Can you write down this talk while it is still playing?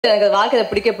எனக்கு வாழ்க்கையில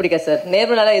பிடிக்க சார்.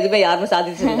 நேர்மலா எதுவுமே யாருமே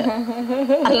சாதிச்சது இல்லை.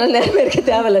 அதனால நேர்மை இருக்க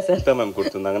தேவையில்லை சார். மேம்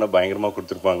கொடுத்துருந்தாங்கன்னா பயங்கரமா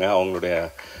கொடுத்துருப்பாங்க. அவங்களுடைய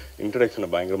இன்ட்ரடக்ஷனை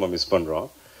பயங்கரமா மிஸ் பண்றோம்.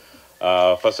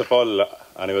 ஃபர்ஸ்ட் ஆஃப் ஆல்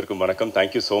அனைவருக்கும் வணக்கம்.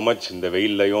 Thank you so much. இந்த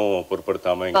வெயில்லையும்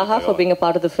பொருட்படுத்தாம for being a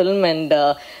part of the film, and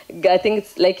I think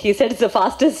it's like he said, it's the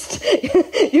fastest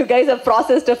you guys have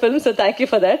processed a film, so thank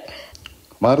you for that.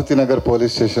 Maruthi Nagar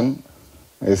police station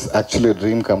is actually a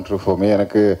dream come true for me.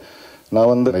 எனக்கு நான்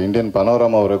வந்து Indian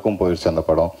Panorama வரைக்கும் போயிடுச்சு அந்த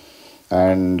படம்.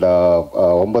 And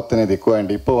 9 திக்கு.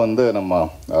 And இப்போ வந்து நம்ம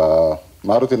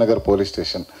மாருதி நகர் போலீஸ்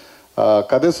ஸ்டேஷன்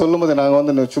கதை சொல்லும்போது நாங்கள்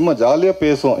வந்து சும்மா ஜாலியாக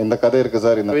பேசுவோம். இந்த கதை இருக்குது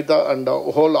சார். இந்த Kavitha and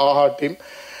whole Aha team.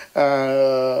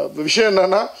 விஷயம்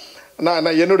என்னன்னா,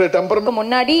 நான் என்னுடைய டெம்பர்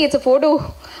முன்னாடி இட்ஸ் ஃபோட்டோ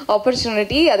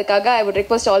ஆப்பர்ச்சுனிட்டி. அதுக்காக ஐ வுட்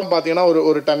ரிக்வெஸ்ட் ஆல் பார்த்தீங்கன்னா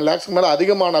ஒரு 10 lakhs மேலே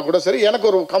அதிகமானா கூட சரி,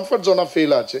 எனக்கு ஒரு கம்ஃபர்ட் ஜோனாக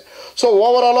ஃபீல் ஆச்சு. ஸோ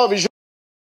ஓவராலாக விஷயம்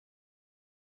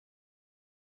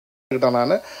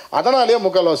நான் அதனாலேயே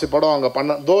முக்கால்வாசி படம் அங்கே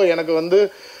பண்ணேன். தோ எனக்கு வந்து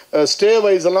ஸ்டே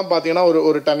வைஸ் எல்லாம் பார்த்தீங்கன்னா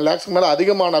ஒரு 10 lakhs மேலே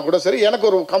அதிகமானா கூட சரி, எனக்கு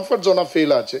ஒரு கம்ஃபர்ட் ஜோனாக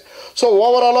ஃபீல் ஆச்சு. ஸோ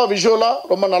ஓவராலாக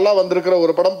விஷுவலாக ரொம்ப நல்லா வந்திருக்கிற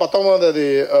ஒரு படம்.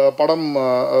 19ஆம் படம்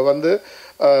வந்து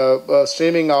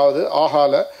ஸ்ட்ரீமிங் ஆகுது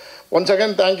ஆஹாவில். Once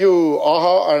again thank you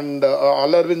Aha and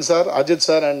அல்லர்வின் sir, Ajith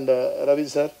sir and Ravi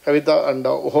sir, Kavitha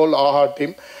and whole Aha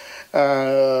team.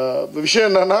 விஷயம்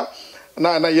என்னென்னா,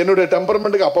 நான் என்னுடைய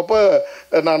டெம்பர்மெண்ட்டுக்கு அப்பப்போ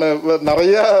நான்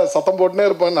நிறைய சத்தம் போட்டுனே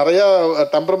இருப்பேன், நிறையா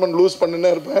டெம்பர்மெண்ட் லூஸ்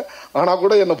பண்ணினே இருப்பேன். ஆனால்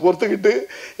கூட என்னை பொறுத்துக்கிட்டு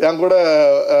என் கூட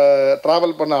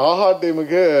ட்ராவல் பண்ண ஆஹா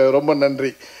டீமுக்கு ரொம்ப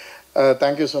நன்றி.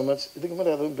 Thank you so much. இதுக்கு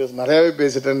மேலே எதுவும் நிறையாவே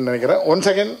பேசிட்டேன்னு நினைக்கிறேன்.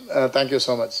 Once again thank you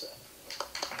so much.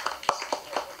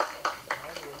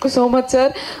 So much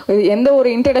sir. எந்த ஒரு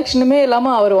இன்ட்ரடக்ஷனுமே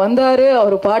இல்லாமல் அவர் வந்தார்.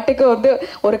 அவர் பாட்டுக்கு வந்து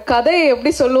ஒரு கதையை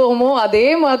எப்படி சொல்லுவோமோ அதே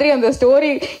மாதிரி அந்த ஸ்டோரி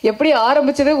எப்படி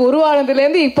ஆரம்பிச்சது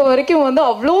உருவானதுலேருந்து இப்போ வரைக்கும் வந்து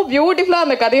அவ்வளோ பியூட்டிஃபுல்லாக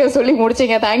அந்த கதையை சொல்லி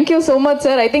முடிச்சிங்க. Thank you so much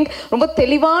sir. I think ரொம்ப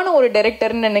தெளிவான ஒரு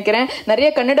டைரக்டர்னு நினைக்கிறேன்.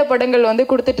 நிறைய கன்னட படங்கள் வந்து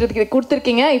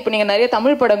கொடுத்துருக்கீங்க. இப்போ நீங்கள் நிறைய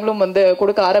தமிழ் படங்களும் வந்து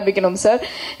கொடுக்க ஆரம்பிக்கணும் sir.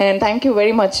 And thank you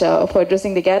very much for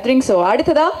addressing the gathering. So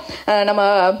அடுத்ததாக நம்ம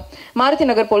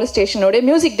மாருதி நகர் police ஸ்டேஷனோட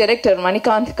music director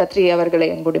Manikant Kadri அவர்களை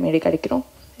மேடை கிடைக்கிறோம்.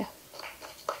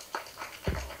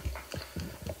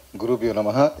 குருபியோ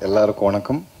நமஹ. எல்லாருக்கும்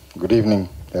வணக்கம். Good evening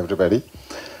everybody.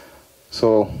 So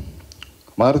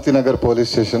Maruti Nagar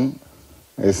police station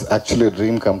is actually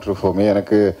dream come true for me.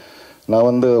 எனக்கு நான்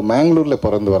வந்து மேங்களூரில்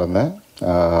பிறந்து வந்தேன்.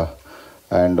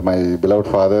 And my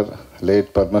beloved father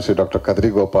late Padmashri doctor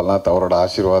Kadri Gopalnath அவரோட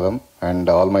ஆசீர்வாதம் and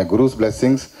all my cruise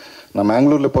blessings. நான்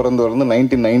மேங்களூரில் பிறந்து வந்து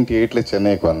 1998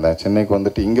 சென்னைக்கு வந்தேன். சென்னைக்கு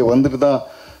வந்துட்டு இங்கே வந்துட்டு தான்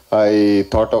I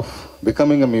thought of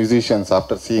becoming a musician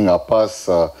after seeing Appa's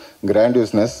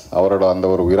grandiousness. அவரோட அந்த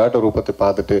ஒரு விராட்ட ரூபத்தை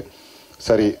பார்த்துட்டு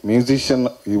சரி மியூசிஷியன்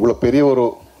இவ்வளோ பெரிய ஒரு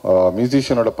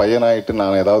மியூசிஷியனோட பையனாயிட்டு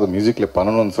நான் ஏதாவது மியூசிக்கில்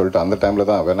பண்ணணும்னு சொல்லிட்டு அந்த டைமில்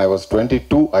தான் when I was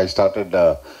 22 I started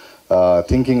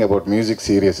thinking about music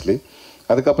seriously.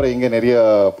 அதுக்கப்புறம் இங்கே நிறைய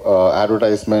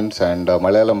அட்வர்டைஸ்மெண்ட்ஸ் அண்ட்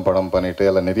மலையாளம் படம் பண்ணிவிட்டு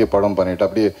எல்லாம் நிறைய படம் பண்ணிவிட்டு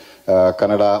அப்படியே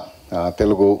கன்னடா,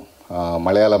 தெலுங்கு,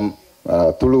 மலையாளம்,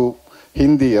 துளு,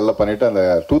 ஹிந்தி எல்லாம் பண்ணிவிட்டு அந்த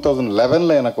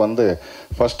 2011 எனக்கு வந்து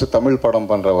ஃபஸ்ட்டு தமிழ் படம்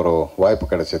பண்ணுற ஒரு வாய்ப்பு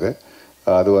கிடைச்சிது.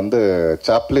 அது வந்து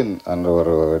சாப்ளின் என்ற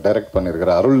ஒரு டைரக்ட்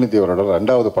பண்ணியிருக்கிற அருள்நிதியோட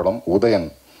 2வது படம் உதயன்.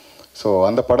 ஸோ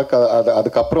அந்த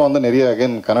அதுக்கப்புறம் வந்து நிறைய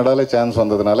அகைன் கன்னடாலே சான்ஸ்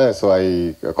வந்ததுனால so I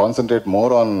concentrated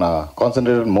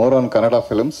more on Kannada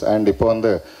films. And இப்போ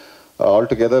வந்து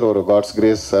ஆல் டுகெதர் ஒரு காட்ஸ்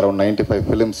கிரேஸ் அரௌண்ட் 95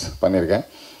 ஃபிலிம்ஸ் பண்ணியிருக்கேன்.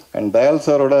 அண்ட் தயால்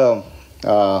சாரோட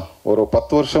ஒரு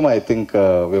 10 வருஷமாக I think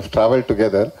we've traveled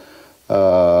together.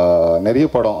 நிறைய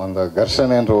படம் அந்த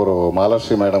கர்ஷன் என்ற ஒரு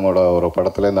மாலஸ்ரீ மேடமோட ஒரு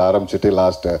படத்துலேருந்து ஆரம்பிச்சுட்டு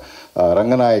லாஸ்ட்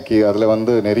ரங்கநாயக்கி அதில்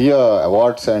வந்து நிறைய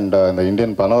அவார்ட்ஸ் அண்ட் இந்த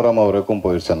இந்தியன் பனோராமா வரைக்கும்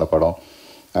போயிடுச்சு அந்த படம்.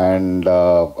 அண்ட்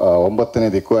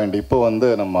 9 திக்கு. அண்ட் இப்போ வந்து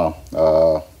நம்ம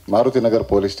மாருதி நகர்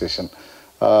போலீஸ் ஸ்டேஷன்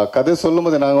கதை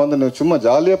சொல்லும்போது நாங்கள் வந்து சும்மா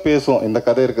ஜாலியாக பேசுவோம். இந்த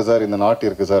கதை இருக்குது சார், இந்த நாட்டு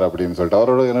இருக்குது சார் அப்படின்னு சொல்லிட்டு.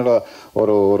 அவரோட என்னோட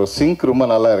ஒரு சிங்க் ரொம்ப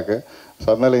நல்லா இருக்குது. ஸோ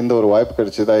அதனால இந்த ஒரு வாய்ப்பு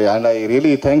கிடைச்சிது. And I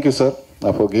really thank you sir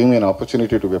for giving me an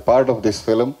opportunity to be a part of this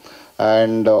film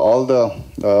and all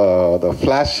the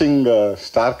flashing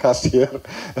star cast here.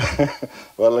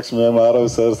 Varalaxmi, Arav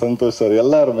sir, Santosh sir,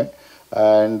 ellarume.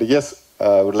 And yes,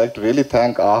 I would like to really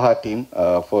thank AHA team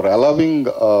for allowing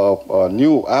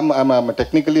I'm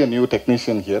technically a new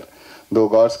technician here. Though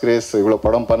God's grace ivlo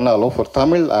padam pannalum for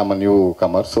Tamil I'm a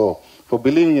newcomer. So for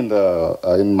believing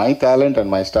in my talent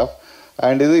and my stuff.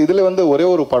 And இதில் வந்து ஒரே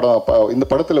ஒரு படம், இந்த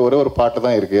படத்தில் ஒரே ஒரு பாட்டு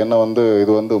தான் இருக்குது. ஏன்னா வந்து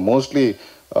இது வந்து மோஸ்ட்லி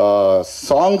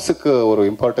சாங்ஸுக்கு ஒரு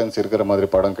இம்பார்ட்டன்ஸ் இருக்கிற மாதிரி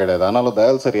படம் கிடையாது. ஆனாலும்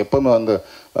தயால் சார் எப்போவுமே வந்து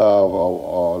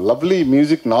லவ்லி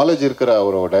மியூசிக் நாலேஜ் இருக்கிற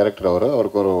ஒரு டைரக்டர்.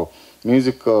 அவருக்கு ஒரு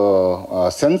மியூசிக்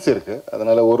சென்ஸ் இருக்குது.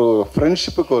 அதனால் ஒரு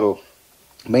ஃப்ரெண்ட்ஷிப்புக்கு ஒரு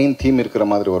மெயின் தீம் இருக்கிற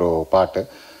மாதிரி ஒரு பாட்டு.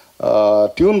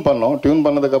 டியூன்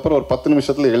பண்ணதுக்கப்புறம் ஒரு 10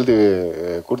 நிமிஷத்தில் எழுதி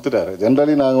கொடுத்துட்டாரு.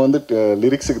 ஜென்ரலி நாங்கள் வந்து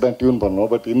லிரிக்ஸுக்கு தான் டியூன் பண்ணோம்,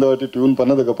 பட் இந்த வாட்டி டியூன்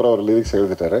பண்ணதுக்கப்புறம் அவர் லிரிக்ஸ்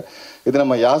எழுதிட்டாரு. இது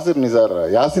நம்ம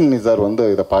யாசின் நிசார் வந்து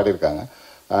இதை பாடியிருக்காங்க.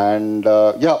 And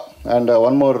and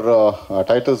one more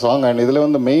title song. And இதில்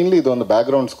வந்து மெயின்லி இது வந்து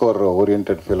background score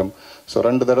orient film. So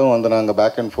 2 தடவை வந்து நாங்கள்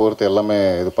பேக் அண்ட் ஃபோர்த் எல்லாமே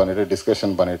இது பண்ணிவிட்டு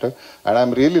டிஸ்கஷன் பண்ணிவிட்டு and I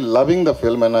am really loving the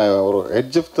film. ஏன்னா ஒரு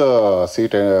எட்ஜ் ஆஃப் த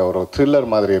சீட், ஒரு த்ரில்லர்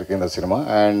மாதிரி இருக்குது இந்த சினிமா.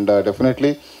 அண்ட்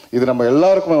டெஃபினெட்லி இது நம்ம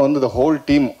எல்லாருக்குமே வந்து த ஹோல்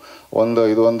டீம் வந்து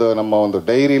இது வந்து நம்ம வந்து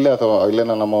டைரியில்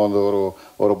இல்லைன்னா நம்ம வந்து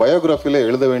ஒரு பயோகிராஃபியில்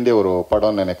எழுத வேண்டிய ஒரு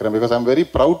படம்னு நினைக்கிறேன். Because I am very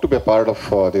proud to be part of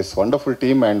this wonderful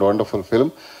team and wonderful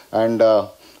film. And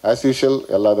as usual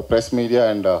எல்லா the press media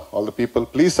and all the people,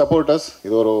 please support us.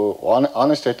 இது ஒரு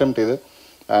honest attempt இது.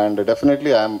 And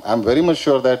definitely I'm very much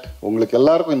sure that உங்களுக்கு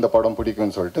எல்லாருக்கும் இந்த படம்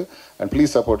பிடிக்கும்னு சொல்லிட்டு. And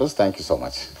please support us. Thank you so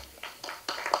much.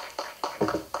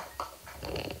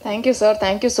 Thank you sir,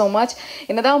 thank you so much.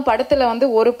 என்னதான் படத்தில் வந்து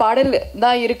ஒரு பாடல்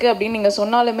தான் இருக்குது அப்படின்னு நீங்கள்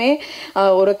சொன்னாலுமே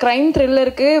ஒரு க்ரைம்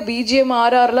த்ரில்லருக்கு பிஜிஎம்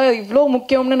ஆர்ஆர்ல இவ்வளோ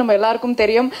முக்கியம்னு நம்ம எல்லாருக்கும்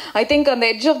தெரியும். ஐ திங்க் அந்த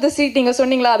எட்ஜ் ஆஃப் த சீட் நீங்கள்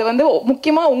சொன்னீங்களா, அது வந்து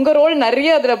முக்கியமாக உங்கள் ரோல்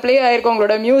நிறைய அதில் ப்ளே ஆகிருக்கும்.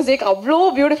 உங்களோட மியூசிக் அவ்வளோ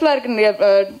பியூட்டிஃபுல்லாக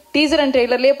இருக்குது. டீசர் அண்ட்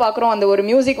ட்ரெய்லர்லேயே பார்க்குறோம் அந்த ஒரு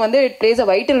மியூசிக் வந்து it plays a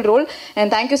vital role.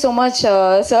 And thank you so much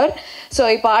sir. So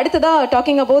இப்போ அடுத்ததாக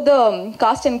talking about the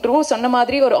cost and crew, சொன்ன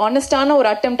மாதிரி ஒரு ஆனஸ்டான ஒரு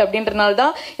அட்டெம்ப்ட் அப்படின்றனால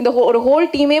தான் இந்த ஒரு ஹோல்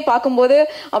டீமே பார்க்கும்போது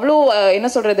அவ்வளோ என்ன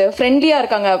சொல்கிறது ஃப்ரெண்ட்லியாக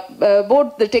இருக்காங்க, both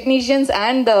the technicians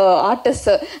and the artist.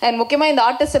 And முக்கியமாக இந்த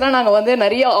ஆர்டிஸ்ட் எல்லாம் நாங்கள் வந்து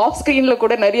நிறைய ஆஃப் ஸ்க்ரீனில்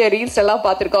கூட நிறைய ரீல்ஸ் எல்லாம்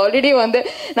பார்த்துருக்கோம். ஆல்ரெடி வந்து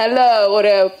நல்ல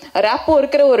ஒரு ரேப்போ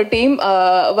இருக்கிற ஒரு டீம்,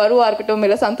 வருவா இருக்கட்டும்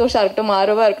இல்லை சந்தோஷா இருக்கட்டும்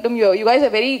ஆரவா இருக்கட்டும், you guys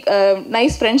a very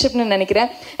nice ஃப்ரெண்ட்ஷிப்னு நினைக்கிறேன்.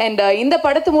 அண்ட் இந்த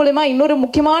படத்து மூலமா இன்னொரு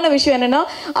முக்கியமான விஷயம் என்னன்னா,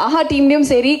 ஆஹா டீம்லயும்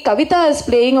சரி Kavitha is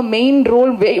playing a main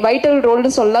role, vital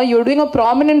ரோல்னு சொல்லலாம். You doing a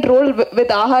prominent role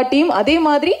with Aha team. அதே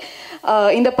மாதிரி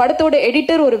இந்த படத்தோட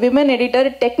எடிட்டர் ஒரு விமன் எடிட்டர்,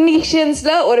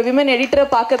 டெக்னீஷியன்ஸ்ல ஒரு விமன் எடிட்டரை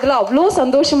பார்க்கறதுல அவ்வளோ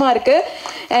சந்தோஷமா இருக்கு.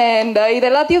 அண்ட் இது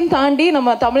எல்லாத்தையும் தாண்டி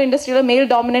நம்ம தமிழ் இண்டஸ்ட்ரியில மேல்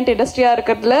டாமினன்ட் இண்டஸ்ட்ரியா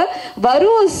இருக்கிறதுல வரு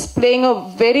is playing a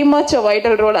very much a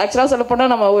vital role. ஆக்சுவலாக சொல்ல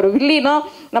போனால் நம்ம ஒரு வில்லினா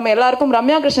நம்ம எல்லாருக்கும்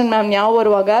ரம்யா கிருஷ்ணன் மேம் ஞாபகம்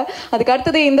வருவாங்க. அதுக்கு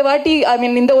அடுத்தது இந்த வாட்டி ஐ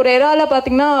மீன் இந்த ஒரு ஏரால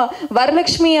பார்த்தீங்கன்னா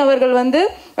வரலட்சுமி அவர்கள் வந்து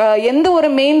எந்த ஒரு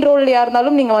மெயின் ரோல்லையா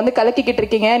இருந்தாலும் நீங்க வந்து கலக்கிக்கிட்டு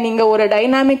இருக்கீங்க. நீங்க ஒரு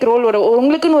டைனாமிக் ரோல்,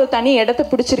 உங்களுக்குன்னு ஒரு தனி இடத்தை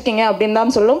பிடிச்சிருக்கீங்க அப்படின்னு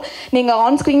தான் சொல்லும். நீங்க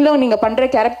ஆன் ஸ்கிரீன்ல நீங்க பண்ற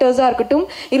கேரக்டர்ஸா இருக்கட்டும்,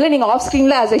 இல்ல நீங்க ஆஃப்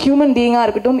ஸ்கிரீன்ல ஆஸ் அ ஹியூமன் பீயிங்கா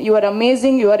இருக்கட்டும், you are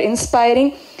amazing, you are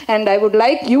inspiring. And I would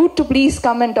like you to please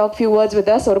come and talk few words with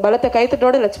us. ஒரு பலத்த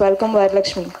கைத்தட்டோட let's welcome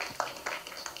வரலட்சுமி.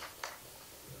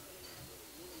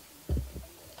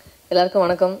 எல்லாருக்கும்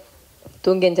வணக்கம்.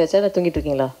 தூங்கி எஞ்சாச்சா இல்லை தூங்கிட்டு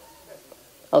இருக்கீங்களா?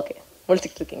 ஓகே,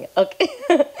 முடிச்சுக்கிட்டு இருக்கீங்க. ஓகே,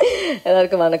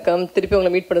 எல்லாருக்கும் வணக்கம். திருப்பி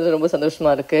உங்களை மீட் பண்ணுறது ரொம்ப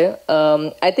சந்தோஷமா இருக்கு.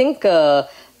 ஐ திங்க்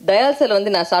தயால் சார்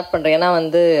வந்து நான் ஸ்டார்ட் பண்ணுறேன். ஏன்னா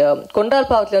வந்து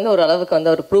கொண்டால் பாவத்தில் வந்து ஒரு அளவுக்கு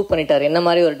வந்து அவர் ப்ரூவ் பண்ணிட்டார் என்ன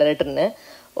மாதிரி ஒரு டைரக்டர்னு.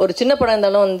 ஒரு சின்ன படம்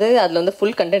இருந்தாலும் வந்து அதில் வந்து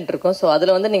ஃபுல் கண்டென்ட் இருக்கும். ஸோ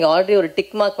அதில் வந்து நீங்கள் ஆல்ரெடி ஒரு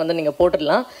டிக் மார்க் வந்து நீங்கள்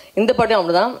போட்டுடலாம். இந்த படம்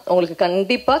அப்படிதான், உங்களுக்கு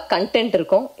கண்டிப்பாக கண்டென்ட்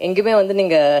இருக்கும். எங்கேயுமே வந்து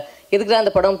நீங்கள் எதுக்கு தான்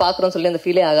அந்த படம் பார்க்குறோன்னு சொல்லி அந்த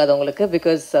ஃபீலே ஆகாது உங்களுக்கு.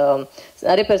 பிகாஸ்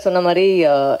நிறைய பேர் சொன்ன மாதிரி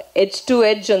எட்ஜ் டு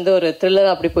எட்ஜ் வந்து ஒரு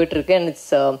த்ரில்லராக அப்படி போயிட்டுருக்கு. அண்ட்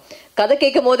இட்ஸ் கதை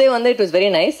கேட்கும் போதே வந்து it was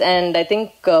very nice. And I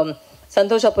think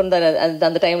Santhosh அப்புறம்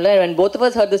அந்த டைமில் when both of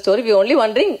us heard the story, we only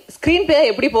wondering screen play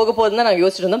எப்படி போக போகுதுன்னு தான் நாங்கள்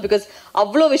யோசிச்சுட்டு இருந்தோம். பிகாஸ்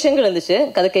அவ்வளோ விஷயங்கள் இருந்துச்சு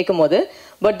கதை கேட்கும் போது.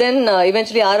 But then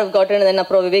eventually Aarav cotton, தென்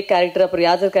அப்புறம் விவேக் கேரக்டர், அப்புறம்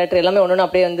யாசர் கேரக்டர் எல்லாமே ஒன்று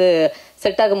அப்படியே வந்து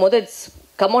செட் ஆகும் போது it's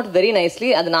come out very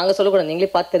nicely. அது நாங்கள் சொல்லக்கூடாது,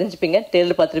 நீங்களே பார்த்து தெரிஞ்சுப்பீங்க.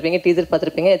 டேலர் பார்த்துருப்பீங்க, டீசர்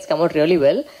பார்த்துருப்பீங்க. It's come out really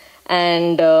well.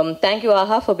 And thank you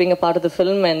Aha for being a part of the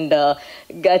film. And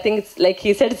I think it's like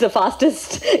he said, it's the fastest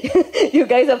you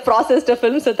guys have processed a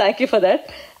film, so thank you for that.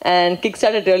 And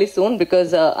kickstarted really soon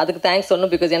because அதுக்கு thanks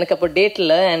சொல்லணும். Because எனக்கு அப்போ date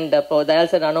இல்லை. And அப்போ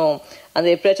Dayal sir நானும் அந்த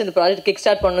எப்படியாச்சும் இந்த ப்ராஜெக்ட் கிக்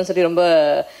ஸ்டார்ட் பண்ணணும்னு சொல்லி ரொம்ப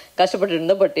கஷ்டப்பட்டு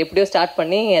இருந்தோம். பட் எப்படியோ ஸ்டார்ட்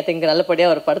பண்ணி ஐ திங்க்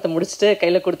நல்லபடியாக ஒரு படத்தை முடிச்சுட்டு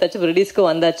கையில் கொடுத்தாச்சு, ரிலீஸ்க்கு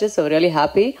வந்தாச்சு. So really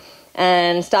happy.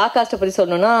 And star காஸ்ட்டை பற்றி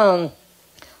சொல்லணும்னா,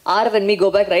 Arav and me go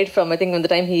back right from I think when the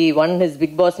time he won his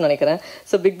Big Boss நினைக்கிறேன்.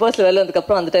 ஸோ பிக் பாஸ்ல வெளில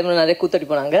வந்ததுக்கப்புறம் அந்த டைமில் நிறைய கூத்தடி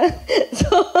போனாங்க. ஸோ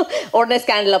உடனே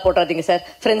ஸ்கேண்டலாக போட்டாதீங்க சார்,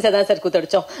 ஃப்ரெண்ட்ஸை தான் சார்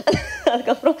கூத்தடிச்சோம்.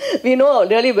 அதுக்கப்புறம் we know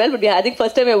really well, but I think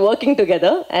first time we're working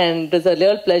together and it was a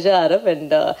real pleasure, Arav.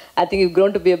 And I think you've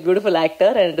grown to be a beautiful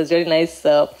actor and it was really nice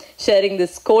sharing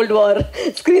this Cold War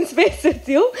screen space with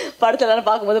you. படத்தில் எல்லாரும்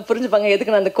பார்க்கும்போது புரிஞ்சுப்பாங்க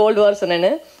எதுக்கு நான் அந்த Cold War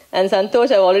சொன்னேன்னு. And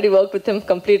Santosh, I've already worked with him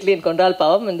completely in Kondral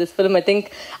Pavam in this film. I think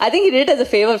he did it as a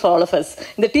favor for all of us.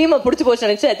 இந்த டீமை பிடிச்சி போச்சு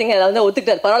நினைச்சு I think அதாவது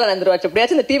ஒத்துக்கிட்டார். பரவாயில்ல நான் வந்துருவாச்சு,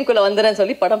 எப்படியாச்சும் இந்த டீமுக்குள்ள வந்துறேன்னு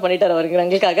சொல்லி படம் பண்ணிட்டார் அவருக்கு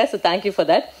எங்களுக்காக. So thank you for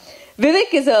that.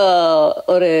 Vivek is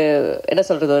ஒரு என்ன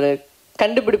சொல்றது, ஒரு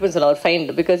கண்டுபிடிப்புன்னு சொல்லலாம், ஒரு find,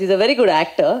 because is a very good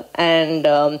actor. And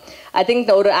I think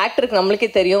ஒரு ஆக்டருக்கு நம்மளுக்கே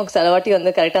தெரியும் சில வாட்டி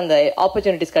வந்து கரெக்டாக அந்த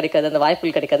ஆப்பர்ச்சுனிட்டிஸ் கிடைக்காது, அந்த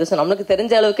வாய்ப்புகள் கிடைக்காது. ஸோ நம்மளுக்கு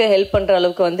தெரிஞ்ச அளவுக்கு ஹெல்ப் பண்ணுற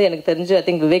அளவுக்கு வந்து எனக்கு தெரிஞ்சு I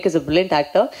think Vivek is a brilliant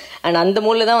actor. And அந்த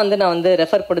மூலில் தான் வந்து நான் வந்து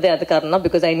ரெஃபர் பண்ணுறதே அது காரணம் தான்,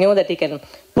 because I knew that he can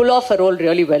pull of a role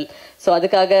really well. So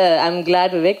அதுக்காக I am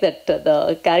glad Vivek that the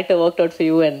character work out for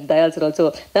you. And Dayal sir also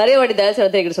நிறைய வாட்டி தயால் சார்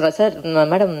வந்து எங்கிட்ட சொல்கிறார், சார்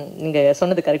மேடம் நீங்கள்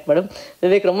சொன்னது கரெக்ட் மேடம்,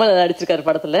 விவேக் ரொம்ப நல்லா நடிச்சிருக்காரு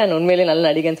படத்தில், அண்ட் உண்மையிலேயே நல்ல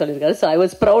நடிகன்னு சொல்லியிருக்காரு. So I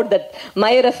was proud that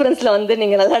my ரெஃபரன்ஸில் வந்து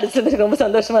நீங்கள் நல்லா நடிச்சதுக்கு ரொம்ப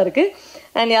சந்தோஷமாக இருக்குது.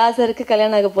 அண்ட் யாசருக்கு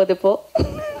கல்யாணம் ஆக போகுது இப்போ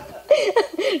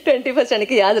 21st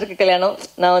அன்னைக்கு யாசருக்கு கல்யாணம்.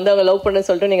 நான் வந்து அவங்க லவ் பண்ணு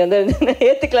சொல்லிட்டு நீங்கள் வந்து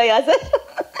ஏற்றுக்கலாம் Yasar.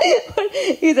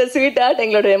 Is a sweet art.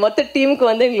 எங்களுடைய மொத்த டீமுக்கு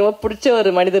வந்து எங்களுக்கு பிடிச்ச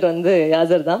ஒரு மனிதர் வந்து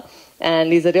யாசர் தான்.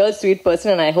 And is a real sweet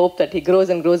person and I hope that he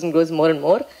cross and cross and cross more and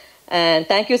more. And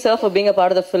thank you sir for being a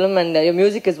part of the film, and your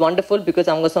music is wonderful, because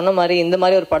அவங்க சொன்ன மாதிரி இந்த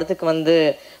மாதிரி ஒரு படத்துக்கு வந்து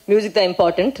music தான்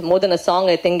important more than a song.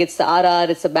 I think it's RR,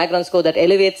 it's a background score that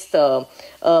elevates the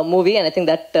movie, and I think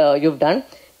that you've done.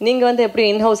 நீங்கள் வந்து எப்படி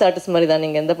இன்ஹவுஸ் ஆர்டிஸ்ட் மாதிரி தான்,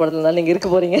 நீங்கள் எந்த படத்தில் இருந்தாலும் நீங்கள் இருக்க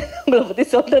போகிறீங்க, உங்களை பற்றி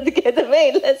சொல்கிறதுக்கு எதுவுமே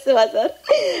இல்லை சிவா சார்.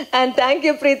 அண்ட்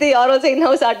தேங்க்யூ பிரீத்தி, யார் ஆல்சோ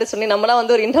இன்ஹவுஸ் ஆர்டிஸ்ட். சொல்லி நம்மளாம்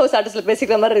வந்து ஒரு இன்ஹவுஸ் ஆர்டிஸ்ட்டில்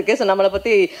பேசிக்கிற மாதிரி இருக்குது. ஸோ நம்மளை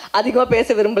பற்றி அதிகமாக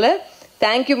பேச விரும்பலை.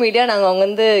 Thank you media. நாங்கள் அவங்க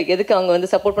வந்து எதுக்கு அவங்க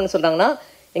வந்து சப்போர்ட் பண்ண சொல்கிறாங்கன்னா,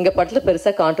 எங்கள் படத்தில்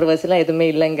பெருசாக கான்ட்ரவர்சிலாம் எதுவுமே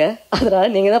இல்லைங்க, அதனால்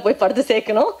நீங்கள் தான் போய் படத்தை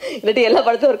சேர்க்கணும், இல்லாட்டி எல்லா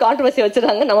படத்தையும் ஒரு கான்ட்ரவர்சி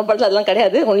வச்சுருக்காங்க. நம்ம படத்தில் அதெல்லாம்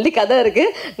கிடையாது. ஒன்லி கதை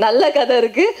இருக்குது, நல்ல கதை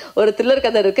இருக்குது, ஒரு த்ரில்லர்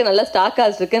கதை இருக்குது, நல்லா ஸ்டார்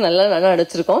காஸ்ட் இருக்குது, நல்லா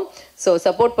நடிச்சிருக்கோம். ஸோ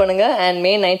சப்போர்ட் பண்ணுங்கள். அண்ட்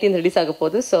May 19th ரிலீஸ் ஆக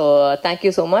போகுது. So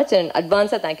thank you so much and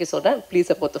அட்வான்ஸாக தேங்க்யூ சொல்கிறேன்.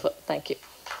 Please support the film. Thank you.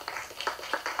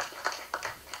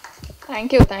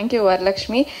 Thank you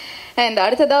Varalakshmi. And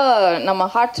அடுத்ததாக நம்ம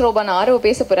ஹார்ட் த்ரோபான ஆரவ்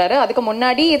பேச போகிறாரு. அதுக்கு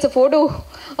முன்னாடி இட்ஸ் அ ஃபோட்டோ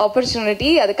ஆப்பர்ச்சுனிட்டி.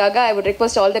 அதுக்காக I would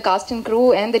request all the cost and crew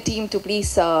and the team to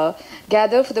please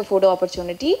gather for the photo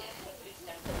opportunity.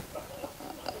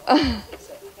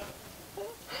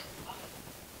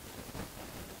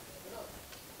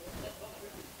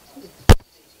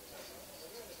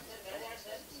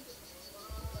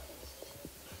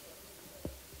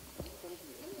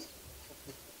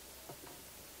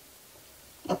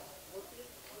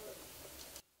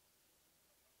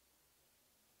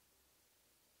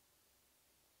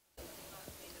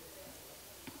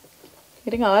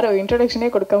 இருங்க, ஆரவ் இன்ட்ரடக்ஷனே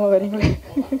கொடுக்காம வரீங்களே.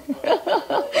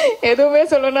 எதுவுமே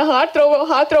சொல்லணும், ஹார்ட்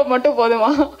த்ரோ மட்டும் போதுமா?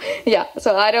 யா, so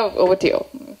Aarav over to you.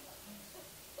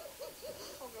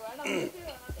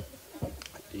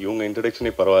 இவங்க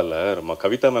இன்ட்ரடக்ஷனே பரவாயில்ல, நம்ம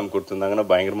கவிதா மேம் கொடுத்துருந்தாங்கன்னா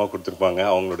பயங்கரமாக கொடுத்துருப்பாங்க.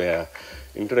 அவங்களுடைய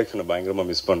இன்ட்ரடக்ஷனை பயங்கரமாக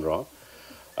மிஸ் பண்ணுறோம்.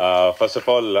 ஃபர்ஸ்ட்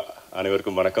ஆஃப் ஆல்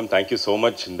அனைவருக்கும் வணக்கம். தேங்க்யூ ஸோ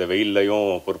மச் இந்த வெயில்லையும்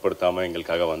பொருட்படுத்தாமல்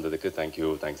எங்களுக்காக வந்ததுக்கு.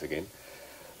 Thanks again.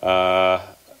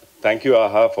 Thank you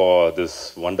AHA for this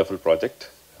wonderful project.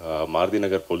 Maruthi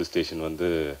Nagar police station வந்து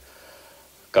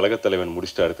கலகத்தலைவன்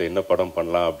முடிச்சுட்டு அடுத்து என்ன படம்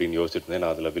பண்ணலாம் அப்படின்னு யோசிச்சுட்டு இருந்தேன்.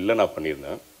 நான் அதில் வில்லனாக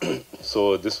பண்ணியிருந்தேன். So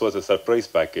this was a surprise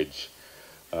package.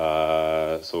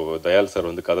 So Dayal sir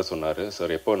வந்து கதை சொன்னார்.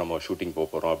 சார் எப்போ நம்ம ஷூட்டிங்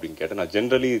போகிறோம் அப்படின்னு கேட்டேன். நான்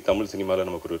ஜென்ரலி தமிழ் சினிமாவில்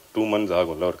நமக்கு ஒரு 2 months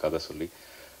ஆகும்ல ஒரு கதை சொல்லி.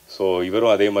 ஸோ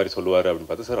இவரும் அதே மாதிரி சொல்லுவார்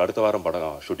அப்படின்னு பார்த்து, சார் அடுத்த வாரம்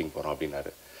படம் ஷூட்டிங் போகிறோம்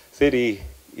அப்படின்னாரு. சரி,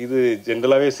 இது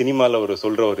ஜென்ரலாகவே சினிமாவில் ஒரு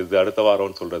சொல்கிற ஒரு இது அடுத்த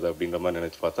வாரம்னு சொல்கிறது அப்படின்ற மாதிரி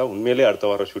நினச்சி பார்த்தா உண்மையிலே அடுத்த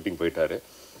வாரம் ஷூட்டிங் போயிட்டார்.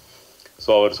 ஸோ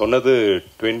அவர் சொன்னது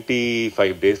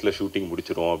 25 days ஷூட்டிங்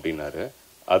முடிச்சிடும் அப்படின்னாரு.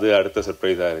 அது அடுத்த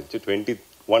சர்ப்ரைஸாக இருந்துச்சு.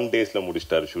 21 days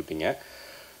முடிச்சிட்டாரு ஷூட்டிங்கை.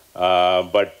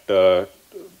 பட்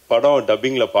படம்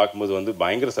டப்பிங்கில் பார்க்கும்போது வந்து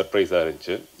பயங்கர சர்ப்ரைஸாக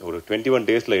இருந்துச்சு. ஒரு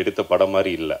 21 days எடுத்த படம்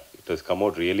மாதிரி இல்லை. It was come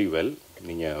out really well.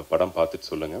 நீங்கள் படம்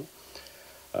பார்த்துட்டு சொல்லுங்கள்.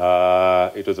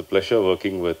 It was a pleasure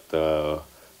working with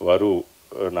வரு.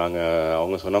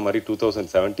 அவங்க சொன்ன மாதிரி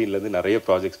 2017 நிறைய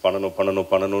ப்ராஜெக்ட்ஸ்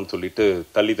பண்ணணும்னு சொல்லிட்டு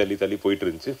தள்ளி போயிட்டு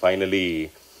இருந்துச்சு. ஃபைனலி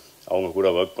அவங்க கூட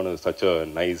ஒர்க் பண்ணது சச் அ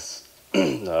நைஸ்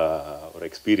ஒரு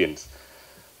எக்ஸ்பீரியன்ஸ்.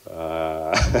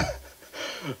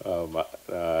 ஆமாம்,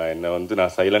 என்னை வந்து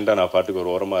நான் சைலண்டாக நான் பாட்டுக்கு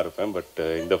ஒரு ஓரமாக இருப்பேன். பட்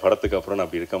இந்த படத்துக்கு அப்புறம் நான்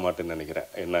அப்படி இருக்க மாட்டேன்னு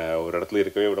நினைக்கிறேன். என்னை ஒரு இடத்துல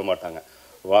இருக்கவே விட மாட்டாங்க.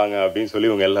 வாங்க அப்படின்னு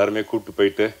சொல்லி இவங்க எல்லாருமே கூப்பிட்டு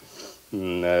போயிட்டு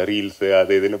ரீல்ஸு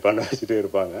அது இதுன்னு பண்ண வச்சுட்டே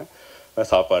இருப்பாங்க.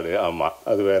 சாப்பாடு, ஆமாம்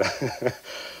அது வேறு.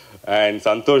 அண்ட்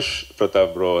சந்தோஷ்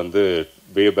பிரதாப் ப்ரோ வந்து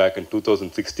வே பேக் இன்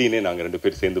 2016 நாங்கள் 2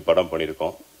 பேர் சேர்ந்து படம்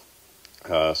பண்ணியிருக்கோம்.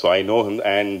 So I know him.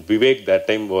 And Vivek that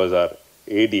time was R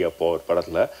ஏடி அப்போ ஒரு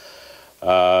படத்தில்.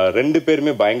 2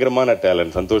 பேருமே பயங்கரமான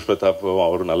டேலண்ட். சந்தோஷ் பிரதாப்பும்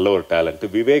அவரும் நல்ல ஒரு டேலண்ட்.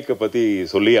 விவேக்கை பற்றி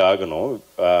சொல்லி ஆகணும்.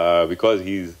 பிகாஸ்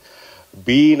ஹீஸ்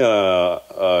பீன்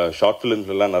ஷார்ட்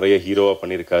ஃபிலிம்ஸ்லாம் நிறைய ஹீரோவாக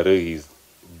பண்ணியிருக்காரு. He's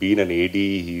been an AD.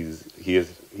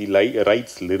 he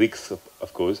writes lyrics of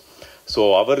course. So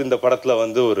அவர் இந்த படத்தில்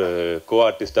வந்து ஒரு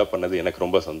ஆர்டிஸ்டாக பண்ணது எனக்கு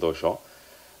ரொம்ப சந்தோஷம்.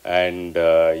 அண்ட்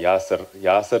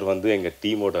யாசர் வந்து எங்கள்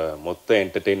டீமோட மொத்த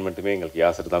என்டர்டெயின்மெண்ட்டுமே எங்களுக்கு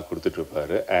யாசர் தான்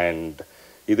கொடுத்துட்ருப்பாரு. அண்ட்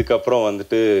இதுக்கப்புறம்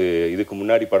வந்துட்டு இதுக்கு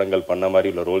முன்னாடி படங்கள் பண்ண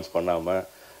மாதிரி உள்ள ரோல்ஸ் பண்ணாமல்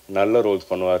நல்ல ரோல்ஸ்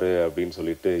பண்ணுவார் அப்படின்னு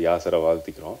சொல்லிட்டு யாசரை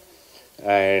வாழ்த்திக்கிறோம்.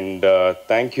 And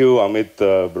thank you Amit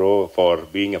bro for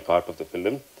being a part of the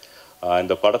film.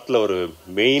 இந்த படத்தில் ஒரு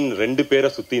மெயின் 2 பேரை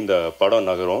சுற்றி இந்த படம்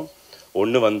நகரும்.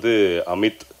 ஒன்று வந்து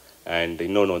அமித் அண்ட்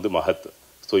இன்னொன்று வந்து மஹத்.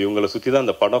 ஸோ இவங்களை சுற்றி தான்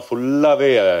இந்த படம் ஃபுல்லாகவே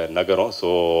நகரும். So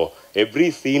every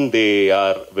scene they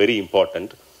are very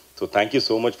important. So thank you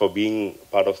so much for being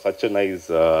part of such a nice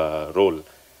role.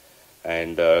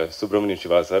 And Subramaniam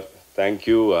Siva sir,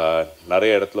 thank you.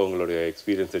 நிறைய இடத்துல உங்களுடைய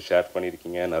எக்ஸ்பீரியன்ஸை ஷேர்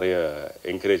பண்ணியிருக்கீங்க, நிறைய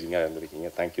என்கரேஜிங்காக இருந்திருக்கீங்க.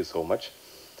 Thank you so much.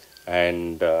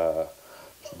 And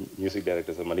music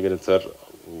director sir Manikaran sir,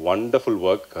 wonderful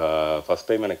work. First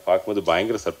time எனக்கு பார்க்கும்போது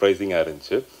பயங்கர சர்ப்ரைசிங்காக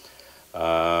இருந்துச்சு.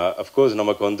 அஃப்கோர்ஸ்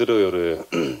நமக்கு வந்துட்டு ஒரு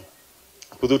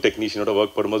புது டெக்னீஷியனோட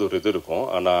ஒர்க் பண்ணும்போது ஒரு இது இருக்கும்.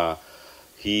 ஆனால்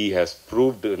ஹீ ஹேஸ்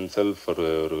ப்ரூவ்ட் ஹிம்செல்ஃப்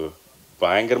ஒரு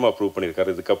பயங்கரமாக ப்ரூவ்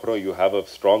பண்ணியிருக்காரு. இதுக்கப்புறம் you have a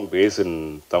strong base இன்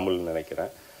தமிழ்னு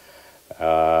நினைக்கிறேன்.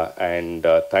 And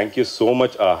thank you so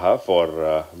much Aha for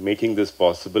making this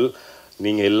possible.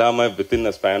 நீங்கள் இல்லாமல் வித்தின்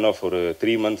அ ஸ்பேன் ஆஃப் ஒரு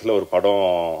 3 months ஒரு படம்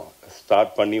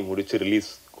ஸ்டார்ட் பண்ணி முடிச்சு ரிலீஸ்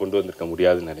கொண்டு வந்திருக்க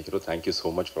முடியாதுன்னு நினைக்கிறோம். Thank you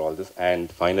so much for all this. And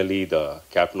finally the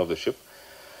captain of the ship.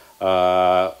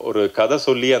 ஒரு கதை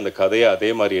சொல்லி அந்த கதையை அதே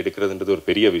மாதிரி எடுக்கிறதுன்றது ஒரு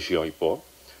பெரிய விஷயம். இப்போது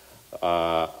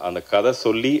அந்த கதை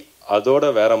சொல்லி அதோட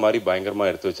வேற மாதிரி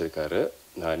பயங்கரமாக எடுத்து வச்சிருக்காரு.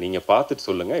 நீங்கள் பார்த்துட்டு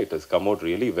சொல்லுங்கள். It has come out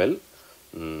really well.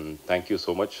 Thank you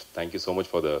so much. Thank you so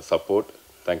much for the support.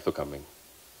 Thanks for coming.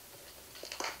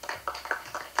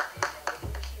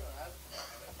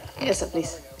 Yes sir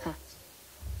please.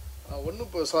 ஒன்று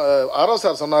இப்போ ஆரவ்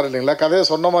சார் சொன்னார் இல்லைங்களா, கதையை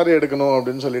சொன்ன மாதிரி எடுக்கணும்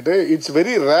அப்படின்னு சொல்லிட்டு. It's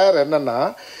very rare. என்னென்னா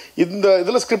இந்த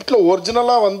இதில் ஸ்கிரிப்டில்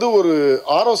ஒரிஜினலாக வந்து ஒரு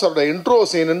ஆரவ் சாரோட இன்ட்ரோ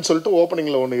சீனுன்னு சொல்லிட்டு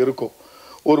ஓப்பனிங்கில் ஒன்று இருக்கும்.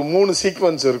 ஒரு 3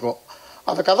 சீக்வன்ஸ் இருக்கும்.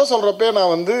 அந்த கதை சொல்கிறப்பே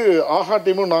நான் வந்து ஆஹா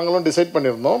டீமும் நாங்களும் டிசைட்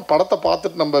பண்ணியிருந்தோம், படத்தை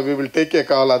பார்த்துட்டு நம்ம வி வில் டேக் ஏ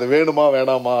கால், அது வேணுமா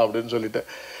வேணாமா அப்படின்னு சொல்லிட்டு.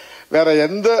 வேறு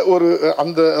எந்த ஒரு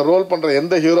அந்த ரோல் பண்ணுற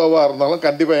எந்த ஹீரோவாக இருந்தாலும்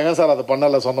கண்டிப்பாக ஏங்க சார் அதை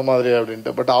பண்ணலை சொன்ன மாதிரி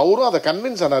அப்படின்ட்டு. பட் அவரும் அதை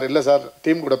கன்வின்ஸ் ஆனார். இல்லை சார்,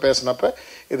 டீம் கூட பேசினப்ப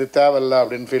இது தேவையில்லை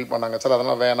அப்படின்னு ஃபீல் பண்ணாங்க சார்,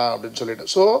 அதெல்லாம் வேணாம் அப்படின்னு சொல்லிட்டு.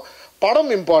 ஸோ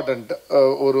படம் இம்பார்ட்டண்ட்.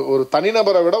 ஒரு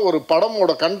தனிநபரை விட ஒரு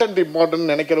படமோட கண்டென்ட்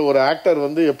இம்பார்ட்டன்ட் நினைக்கிற ஒரு ஆக்டர்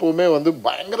வந்து எப்போவுமே வந்து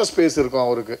பயங்கர ஸ்பேஸ் இருக்கும்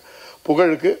அவருக்கு,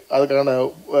 புகழுக்கு. அதுக்கான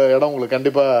இடம் உங்களுக்கு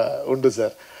கண்டிப்பாக உண்டு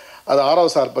சார். அது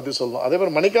ஆரவ் சார் பற்றி சொல்லணும். அதே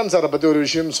மாதிரி மணிகாந்த் சாரை பற்றி ஒரு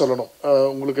விஷயம் சொல்லணும்.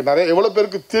 உங்களுக்கு நிறைய எவ்வளோ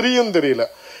பேருக்கு தெரியும் தெரியல.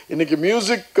 இன்றைக்கி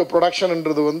மியூசிக்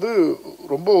ப்ரொடக்ஷன்ன்றது வந்து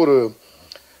ரொம்ப ஒரு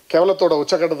கேவலத்தோட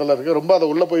உச்சக்கட்டத்தில் இருக்குது. ரொம்ப அதை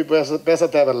உள்ளே போய் பேச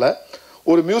தேவையில்லை.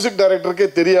 ஒரு மியூசிக் டைரக்டருக்கே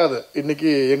தெரியாது.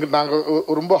 இன்றைக்கி நாங்கள்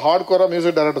ரொம்ப ஹார்ட் கோராக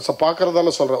மியூசிக் டைரக்டர்ஸை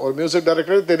பார்க்குறதால சொல்கிறேன். ஒரு மியூசிக்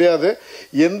டைரக்டரே தெரியாது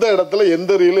எந்த இடத்துல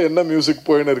எந்த ரீல் என்ன மியூசிக்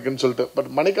போயின்னு இருக்குன்னு சொல்லிட்டு. பட்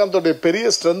மணிகாந்தோடைய பெரிய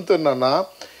ஸ்ட்ரென்த் என்னென்னா,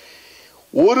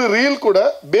 ஒரு ரீல் கூட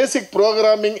பேசிக்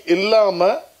ப்ரோக்ராமிங்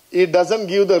இல்லாமல் it doesn't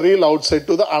give the reel out side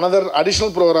to the another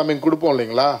additional programming கொடுப்போம்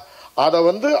இல்லைங்களா, அதை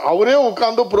வந்து அவரே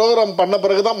உட்காந்து ப்ரோக்ராம் பண்ண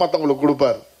பிறகு தான் மற்றவங்களுக்கு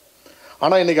கொடுப்பார்.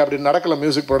 ஆனால் இன்றைக்கி அப்படி நடக்கலை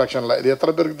மியூசிக் ப்ரொடக்ஷனில். இது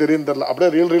எத்தனை பேருக்கு தெரியும் தெரியல.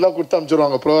 அப்படியே ரீலாக கொடுத்து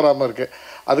அனுப்பிச்சிடுவாங்க ப்ரோக்ராம் இருக்குது,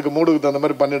 அதுக்கு மூடுக்கு தகுந்த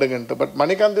மாதிரி பண்ணிடுங்கன்ட்டு. But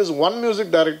Manikant is one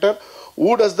music director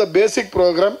who does the basic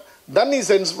program, then he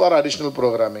sends for additional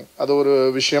programming. அது ஒரு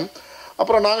விஷயம்.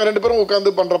 அப்புறம் நாங்கள் 2 பேரும்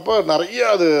உட்காந்து பண்ணுறப்போ நிறைய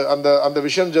அது அந்த அந்த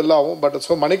விஷயம் ஜெல்லாகும். பட்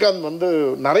ஸோ மணிகாந்த் வந்து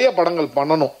நிறைய படங்கள்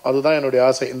பண்ணணும், அதுதான் என்னுடைய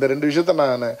ஆசை. இந்த 2 விஷயத்தை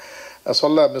நான்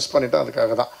சொல்ல மிஸ் பண்ணிட்டேன்,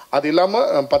 அதுக்காக தான். அது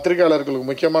இல்லாமல் பத்திரிகையாளர்களுக்கு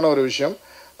முக்கியமான ஒரு விஷயம்,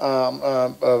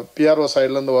 பிஆர்ஓ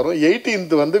சைட்லேருந்து வரும்.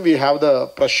 18th வந்து we have the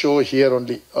press show here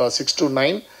only, 6 to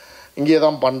 9 இங்கே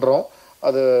தான் பண்ணுறோம்.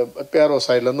 அது பிஆர்ஓ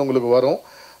சைட்லேருந்து உங்களுக்கு வரும்.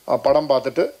 படம்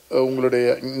பார்த்துட்டு உங்களுடைய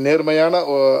நேர்மையான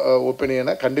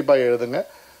ஒப்பீனியனை கண்டிப்பாக எழுதுங்க.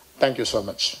 Thank you so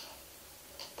much.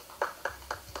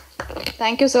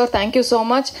 Thank you sir, thank you so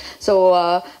much. So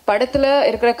படத்தில்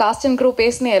இருக்கிற காஸ்ட் அண்ட் க்ரூ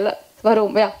பேசின எல்லாம்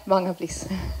வரும். வாங்க ப்ளீஸ்.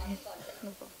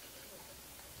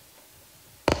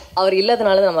 அவர்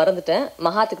இல்லாதனால நான் மறந்துட்டேன்.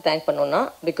 மஹாத்துக்கு தேங்க் பண்ணோன்னா,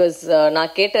 பிகாஸ்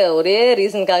நான் கேட்ட ஒரே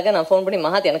ரீசனுக்காக நான் ஃபோன் பண்ணி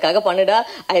மஹாத் எனக்காக பண்ணுடா,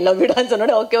 ஐ லவ் யூடான்னு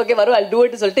சொன்னோட ஓகே ஓகே வரும், ஐ டூ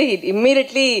இட் சொல்லிட்டு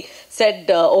immediately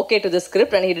set okay to the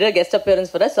script and he did a guest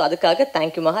appearance for us. So அதுக்காக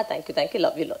thank you Maha, thank you,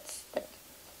 love you lots.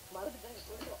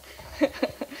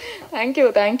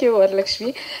 Thank you Varalakshmi.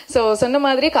 So சொன்ன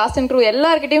மாதிரி காஸ்ட் அண்ட் க்ரூ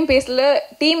எல்லாருக்கிட்டையும் பேசல.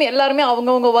 Team எல்லாருமே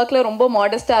அவங்கவுங்க ஒர்க்கில் ரொம்ப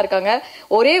மாடஸ்ட்டாக இருக்காங்க.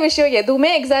 ஒரே விஷயம், எதுவுமே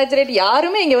எக்ஸாஜரேட்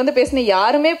யாருமே இங்கே வந்து பேசின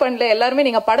யாருமே பண்ணல. எல்லாருமே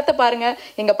நீங்கள் படத்தை பாருங்கள்,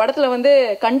 எங்கள் படத்தில் வந்து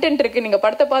கண்டென்ட் இருக்குது, நீங்கள்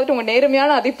படத்தை பார்த்துட்டு உங்கள்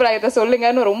நேர்மையான அபிப்பிராயத்தை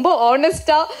சொல்லுங்கன்னு ரொம்ப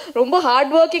ஆனஸ்ட்டாக, ரொம்ப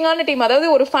ஹார்ட் ஒர்க்கிங்கான டீம். அதாவது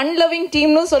ஒரு ஃபன் லவ்விங்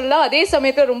டீம்னு சொல்லலாம், அதே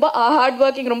சமயத்தில் ரொம்ப ஹார்ட்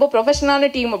ஒர்க்கிங், ரொம்ப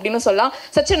ப்ரொஃபஷனலான டீம் அப்படின்னு சொல்லலாம்.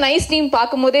 சச் அ நைஸ் டீம்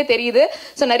பார்க்கும்போதே தெரியுது.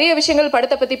 ஸோ நிறைய விஷயங்கள்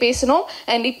படத்தை பற்றி பேசணும்.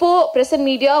 அண்ட் இப்போது ப்ரெசன்ட்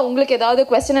மீடியா உங்களுக்கு ஏதாவது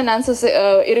question and answers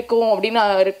இருக்கும் அப்படின்னா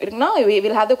இருக்குன்னா, we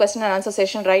will have the question and answer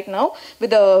session right now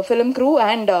with the film crew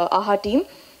and AHA team.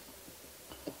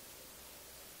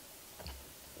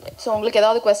 So உங்களுக்கு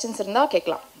ஏதாவது questions இருந்தா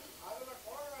கேட்கலாம்.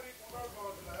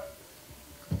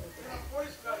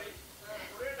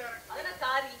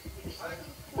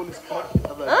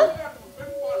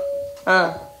 ஆ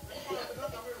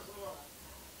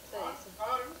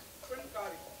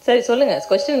சரி சொல்லுங்க,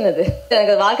 கொஸ்டின் என்னது?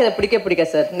 எனக்கு வாழ்க்கையில பிடிக்க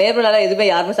சார். நேர்மையால எதுவுமே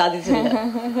யாருமே சாதிச்சு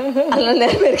அதெல்லாம்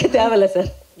நேர்மை இருக்க தேவையில்ல சார்.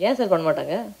 ஏன் சார் பண்ண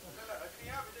மாட்டாங்க?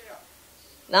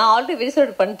 நான் ஆல்ரெடி விஜய்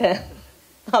சார் பண்ணிட்டேன்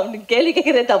அப்படின்னு கேள்வி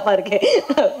கேட்கறதே தப்பா இருக்கேன்.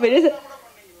 விஜய் சார்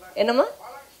என்னம்மா?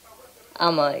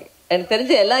 ஆமா, எனக்கு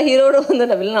தெரிஞ்ச எல்லா ஹீரோடும் வந்து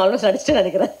நான் வில்லன் ஆல்மோஸ்ட் நடிச்சுட்டு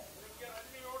நினைக்கிறேன்.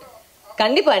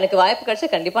 கண்டிப்பா எனக்கு வாய்ப்பு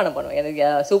கிடைச்சா கண்டிப்பா நான் பண்ணுவேன். எனக்கு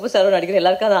சூப்பர் ஸ்டாரோட நடிக்கிற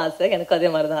எல்லாருக்கும் தான் ஆசை, எனக்கும்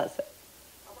அதே மாதிரி தான் ஆசை.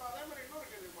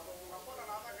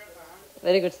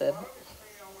 Very good sir.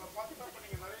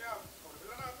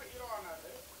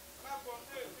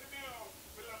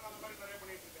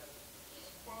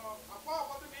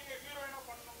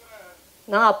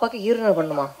 நான் அப்பாக்கு ஹீரோயினா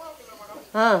பண்ணுமா?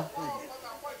 ஆ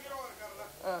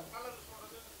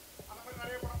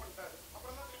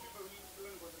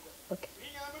ஓகே.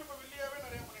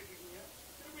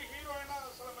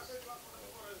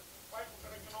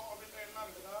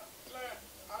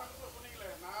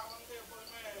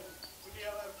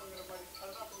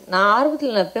 நான்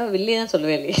ஆரம்பத்தில் நான் எப்பயும் வில்லியே தான்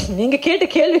சொல்லுவேன் இல்லையே. நீங்கள் கேட்ட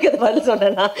கேள்விக்கு அது பதில்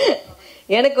சொன்னேன்னா,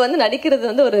 எனக்கு வந்து நடிக்கிறது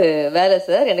வந்து ஒரு வேலை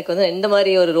சார். எனக்கு வந்து எந்த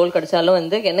மாதிரி ஒரு ரோல் கிடைச்சாலும்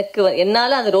வந்து எனக்கு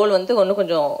என்னால் அந்த ரோல் வந்து ஒன்றும்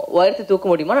கொஞ்சம் உயர்த்தி தூக்க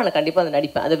முடியுமா நான் கண்டிப்பாக அதை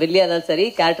நடிப்பேன். அது வில்லியாக இருந்தாலும் சரி,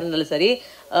 கேரக்டர் இருந்தாலும் சரி,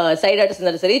 சைடு ஆர்டிஸ்ட்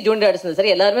இருந்தாலும் சரி, ஜூனியர் ஆர்டிஸ்ட் இருந்தாலும்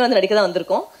சரி, எல்லாருமே வந்து நடிக்க தான்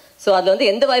வந்திருக்கோம். ஸோ அதில் வந்து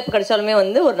எந்த வாய்ப்பு கிடைச்சாலுமே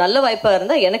வந்து ஒரு நல்ல வாய்ப்பாக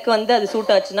இருந்தால் எனக்கு வந்து அது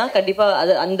சூட் ஆச்சுன்னா கண்டிப்பாக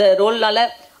அது அந்த ரோல்னால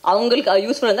அவங்களுக்கு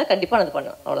யூஸ்ஃபுல்லாக இருந்தால் கண்டிப்பாக நான் அது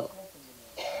பண்ணுவேன். அவ்வளோதான்.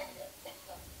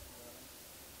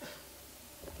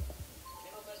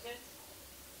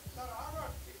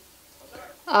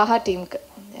 ஆஹா டீமுக்கு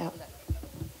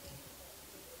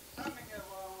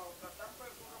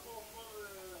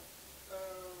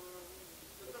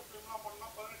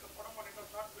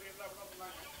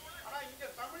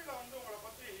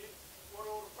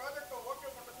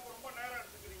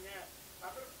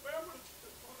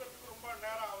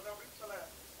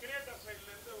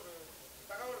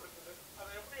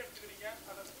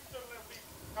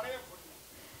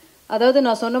அதாவது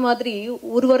நான் சொன்ன மாதிரி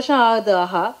ஒரு வருஷம் ஆகுது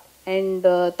ஆஹா. அண்ட்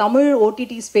தமிழ்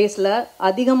ஓடிடி ஸ்பேஸில்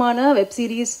அதிகமான வெப்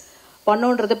சீரிஸ்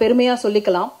பண்ணோன்றதை பெருமையாக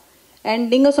சொல்லிக்கலாம். அண்ட்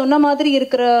நீங்கள் சொன்ன மாதிரி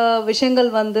இருக்கிற விஷயங்கள்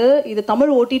வந்து இது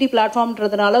தமிழ் ஓடிடி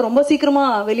பிளாட்ஃபார்ம்ன்றதுனால ரொம்ப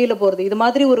சீக்கிரமாக வெளியில் போகிறது. இது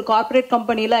மாதிரி ஒரு கார்ப்பரேட்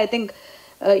கம்பெனியில் ஐ திங்க்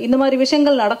இந்த மாதிரி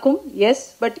விஷயங்கள் நடக்கும். S,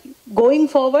 but going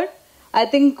forward I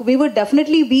think we would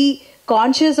definitely be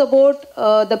conscious about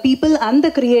the people and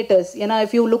the creators. ஏன்னா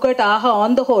if you look at Aha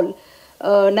on the whole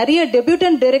நிறைய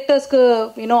டெபியூட்டன்ட் டைரக்டர்ஸ்க்கு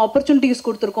ஆப்பர்ச்சுனிட்டிஸ்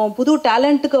கொடுத்துருக்கோம், புது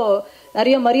டேலண்ட்டுக்கு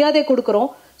நிறைய மரியாதை கொடுக்குறோம்.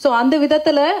 ஸோ அந்த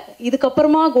விதத்தில்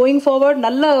இதுக்கப்புறமா கோயிங் ஃபார்வர்ட்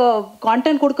நல்ல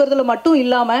கான்டென்ட் கொடுக்கறதுல மட்டும்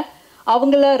இல்லாமல்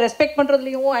அவங்கள ரெஸ்பெக்ட்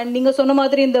பண்ணுறதுலையும் அண்ட் நீங்கள் சொன்ன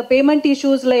மாதிரி இந்த பேமெண்ட்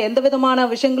இஷ்யூஸில் எந்த விதமான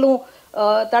விஷயங்களும்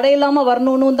தடையில்லாமல்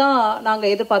வரணும்னு தான்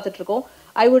நாங்கள் எதிர்பார்த்துட்ருக்கோம்.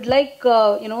 I would like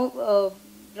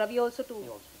Ravi also to.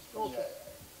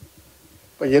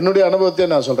 இப்போ என்னுடைய அனுபவத்தையே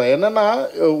நான் சொல்கிறேன். என்னென்னா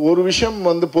ஒரு விஷயம்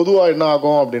வந்து பொதுவாக என்ன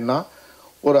ஆகும் அப்படின்னா,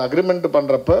 ஒரு அக்ரிமெண்ட்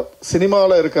பண்ணுறப்ப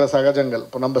சினிமாவில் இருக்கிற சகஜங்கள்,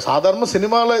 இப்போ நம்ம சாதாரண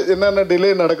சினிமாவில் என்னென்ன டிலே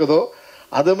நடக்குதோ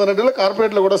அது மாதிரி டிலே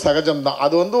கார்பரேட்டில் கூட சகஜம் தான்.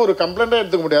 அது வந்து ஒரு கம்ப்ளைண்ட்டாக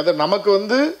எடுத்துக்க முடியாது. நமக்கு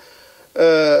வந்து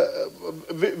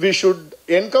வி ஷுட்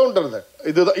என்கவுண்டர் தட்,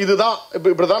 இதுதான்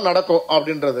இப்படி தான் நடக்கும்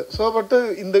அப்படின்றது. ஸோ பட்டு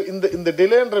இந்த இந்த இந்த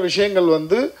டிலேன்ற விஷயங்கள்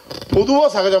வந்து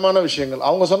பொதுவாக சகஜமான விஷயங்கள்.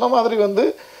 அவங்க சொன்ன மாதிரி வந்து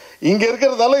இங்கே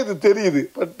இருக்கிறதால இது தெரியுது.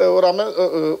 பட்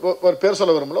ஒரு பேர்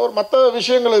சொல்ல விரும்பல, ஒரு மற்ற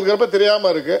விஷயங்கள் இருக்கிறப்ப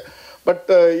தெரியாமல் இருக்குது. பட்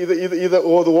இதை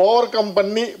ஓவர் கம்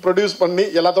பண்ணி ப்ரொடியூஸ் பண்ணி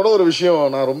எல்லாத்தோட ஒரு விஷயம்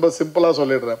நான் ரொம்ப சிம்பிளாக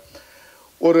சொல்லிடுறேன்.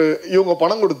 இவங்க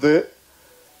பணம் கொடுத்து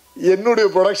என்னுடைய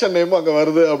ப்ரொடக்ஷன் நேமும் அங்கே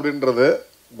வருது அப்படின்றது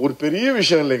ஒரு பெரிய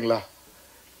விஷயம் இல்லைங்களா?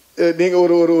 நீங்கள்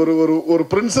ஒரு ஒரு ஒரு ஒரு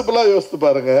பிரின்சிபலாக யோசித்து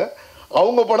பாருங்கள்.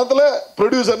 அவங்க பணத்தில்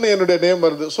ப்ரொடியூசர்னு என்னுடைய நேம்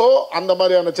வருது. ஸோ அந்த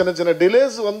மாதிரியான சின்ன சின்ன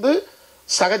டிலேஸ் வந்து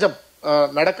சகஜம்.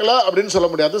 நடக்கலை அப்படின்னு சொல்ல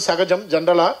முடியாது, சகஜம்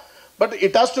ஜென்ரலாக. But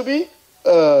it has to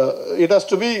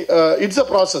be it's a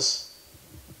process.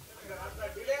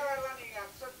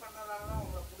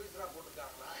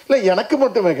 இல்லை எனக்கு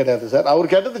மட்டுமே கிடையாது சார், அவர்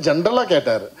கேட்டது ஜென்ரலாக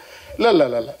கேட்டார்.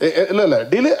 இல்லை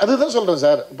டிலே அதுதான் சொல்கிறேன்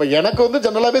சார். இப்போ எனக்கு வந்து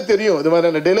ஜென்ரலாகவே தெரியும் இது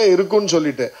மாதிரி டிலே இருக்குன்னு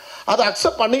சொல்லிட்டு அதை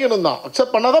அக்செப்ட் பண்ணிக்கணும் தான்.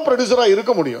 அக்செப்ட் பண்ணால் தான் ப்ரொடியூசராக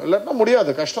இருக்க முடியும், இல்லைன்னா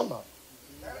முடியாது, கஷ்டம் தான்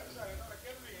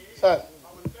சார்.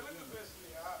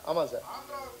 ஆமாம் சார்,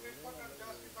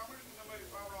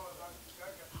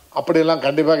 அப்படியெல்லாம்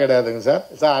கண்டிப்பாக கிடையாதுங்க சார்.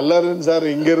 சார் அல்லருன்னு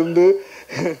சார் இங்கேருந்து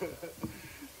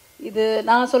இது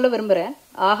நான் சொல்ல விரும்புகிறேன்.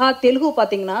 ஆஹா தெலுங்கு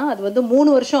பார்த்தீங்கன்னா அது வந்து 3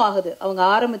 வருஷம் ஆகுது அவங்க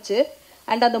ஆரம்பித்து.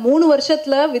 அண்ட் அந்த 3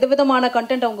 வருஷத்தில் விதவிதமான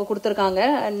கண்டென்ட் அவங்க கொடுத்துருக்காங்க.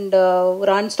 அண்ட்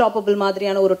ஒரு அன்ஸ்டாப்பபிள்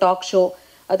மாதிரியான ஒரு டாக் ஷோ,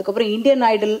 அதுக்கப்புறம் இந்தியன்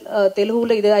ஐடல்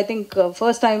தெலுங்குல, இது ஐ திங்க்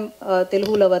ஃபர்ஸ்ட் டைம்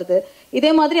தெலுங்குல வருது.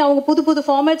 இதே மாதிரி அவங்க புது புது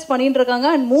ஃபார்மேட்ஸ் பண்ணிட்டு இருக்காங்க.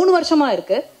 அண்ட் 3 வருஷமாக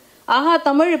இருக்குது. ஆஹா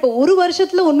தமிழ் இப்போ ஒரு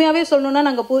வருஷத்தில் உண்மையாகவே சொல்லணும்னா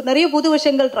நாங்கள் நிறைய புது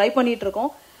விஷயங்கள் ட்ரை பண்ணிகிட்டு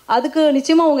இருக்கோம். அதுக்கு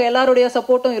நிச்சயமாக உங்கள் எல்லாருடைய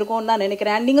சப்போர்ட்டும் இருக்கும்னு தான்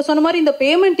நினைக்கிறேன். அண்ட் நீங்கள் சொன்ன மாதிரி இந்த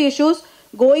payment issues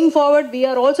going forward we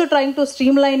are also trying to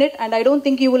streamline it. And I don't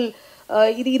think you will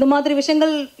இது மாதிரி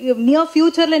விஷயங்கள் நியர்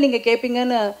ஃபியூச்சரில் நீங்கள்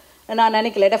கேட்பீங்கன்னு நான்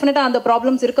நினைக்கல. டெஃபினட்டாக அந்த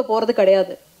ப்ராப்ளம்ஸ் இருக்க போகிறது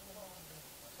கிடையாது.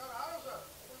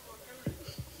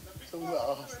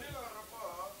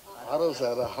 ஆரவ்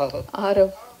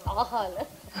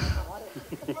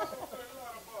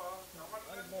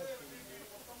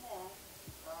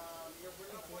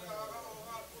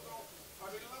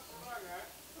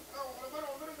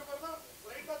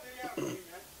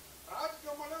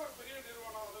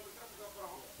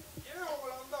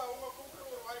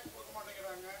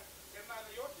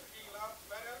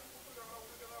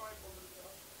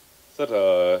சார்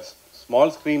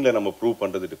ஸ்மால் ஸ்க்ரீனில் நம்ம ப்ரூவ்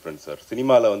பண்ணுறது டிஃப்ரெண்ட் சார்.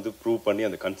 சினிமாவில் வந்து ப்ரூவ் பண்ணி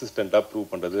அந்த கன்சிஸ்டண்ட்டாக ப்ரூவ்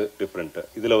பண்ணுறது டிஃப்ரெண்ட்டு.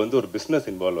 இதில் வந்து ஒரு பிஸ்னஸ்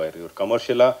இன்வால்வ் ஆயிருக்கு, ஒரு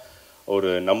கமர்ஷியலாக ஒரு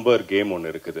நம்பர் கேம்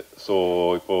ஒன்று இருக்குது. ஸோ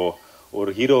இப்போது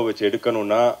ஒரு ஹீரோ வச்சு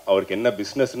எடுக்கணும்னா அவருக்கு என்ன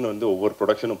பிஸ்னஸ்ன்னு வந்து ஒவ்வொரு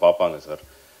ப்ரொடக்ஷனும் பார்ப்பாங்க சார்.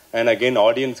 அண்ட் அகெயின்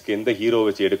ஆடியன்ஸ்க்கு எந்த ஹீரோ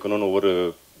வச்சு எடுக்கணும்னு ஒவ்வொரு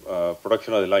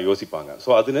ப்ரொடக்ஷனும் அதெல்லாம் யோசிப்பாங்க.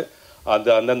 ஸோ அது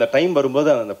அந்த டைம் வரும்போது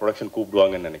அந்த ப்ரொடக்ஷன்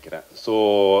கூப்பிடுவாங்கன்னு நினைக்கிறேன். ஸோ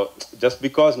ஜஸ்ட்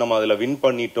பிகாஸ் நம்ம அதில் வின்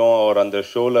பண்ணிட்டோம், ஒரு அந்த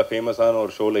ஷோவில் ஃபேமஸான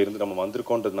ஒரு ஷோவில் இருந்து நம்ம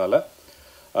வந்திருக்கோன்றதுனால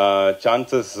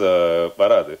சான்சஸ்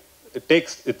வராது. It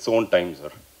takes its own time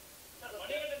sir.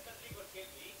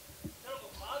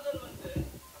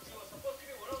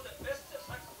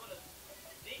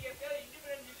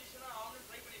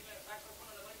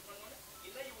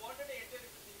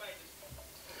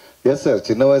 Yes sir,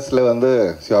 சின்ன வயசில் வந்து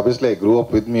obviously I grew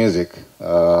up with music.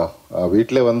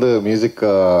 வீட்டில் வந்து மியூசிக்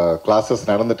கிளாஸஸ்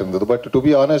நடந்துட்டு இருந்தது. பட் டு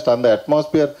பி ஆனஸ்ட் அந்த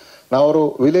அட்மாஸ்பியர், நான் ஒரு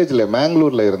வில்லேஜில்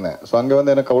மேங்களூரில் இருந்தேன். ஸோ அங்கே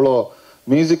வந்து எனக்கு அவ்வளோ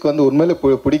மியூசிக் வந்து உண்மையிலே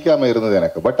பிடிக்காம இருந்தது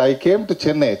எனக்கு. பட் ஐ கேம் டு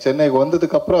சென்னைக்கு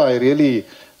வந்ததுக்கப்புறம் I really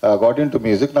God in to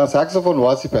music. நான் சாக்ஸோஃபோன்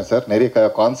வாசிப்பேன் சார், நிறைய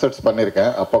கான்சர்ட்ஸ்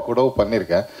பண்ணியிருக்கேன், அப்போ கூடவும்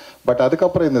பண்ணியிருக்கேன். பட்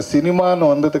அதுக்கப்புறம் இந்த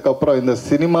சினிமான்னு வந்ததுக்கப்புறம் இந்த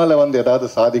சினிமாவில் வந்து ஏதாவது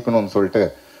சாதிக்கணும்னு சொல்லிட்டு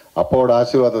அப்பாவோட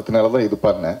ஆசீர்வாதத்தினால தான் இது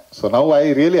பண்ணேன். So now I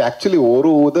really actually ஒரு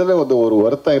இதில் வந்து ஒரு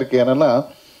வருத்தம் இருக்குது. என்னென்னா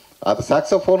அது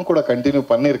சாக்ஸோஃபோன் கூட கண்டினியூ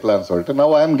பண்ணியிருக்கலாம்னு சொல்லிட்டு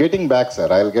now I am getting back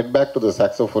sir. I will get back to the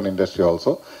saxophone industry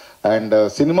also. And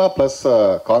cinema plus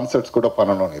concerts கூட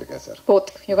பண்ணணும்னு இருக்கேன் sir. both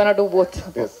you gonna do both.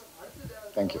 Yes,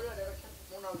 thank you.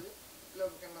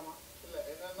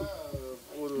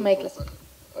 மைக்ல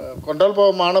கொண்டால்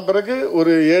பாவம் ஆன பிறகு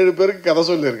ஒரு 7 பேருக்கு கதை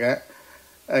சொல்லியிருக்கேன்.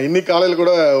 இன்னைக்கு காலையில்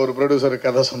கூட ஒரு ப்ரொடியூசருக்கு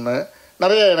கதை சொன்னேன்.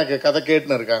 நிறைய எனக்கு கதை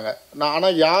கேட்டுன்னு இருக்காங்க. நான்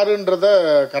ஆனால் யாருன்றத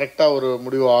கரெக்டாக ஒரு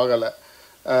முடிவு ஆகலை.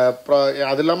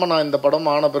 அது இல்லாமல் நான் இந்த படம்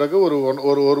ஆன பிறகு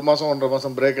ஒரு மாதம் 1.5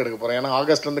 மாதம் பிரேக் எடுக்க போகிறேன். ஏன்னா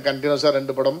ஆகஸ்ட்லேருந்து கண்டினியூஸாக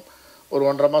 2 படம், ஒரு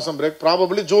 1.5 மாதம் பிரேக்.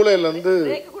 ப்ராபப்ளி ஜூலைலேருந்து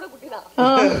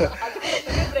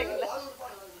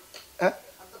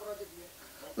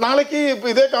நாளைக்கு இப்போ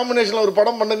இதே காம்பினேஷனில் ஒரு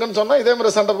படம் பண்ணுங்கன்னு சொன்னால் இதே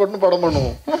மாதிரி சண்டை போட்டுன்னு படம்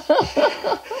பண்ணுவோம்.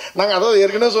 நாங்கள் அதாவது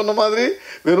ஏற்கனவே சொன்ன மாதிரி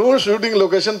வெறும் ஷூட்டிங்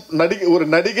லொக்கேஷன் ஒரு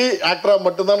நடிகை ஆக்டராக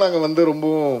மட்டும்தான் நாங்கள் வந்து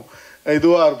ரொம்பவும்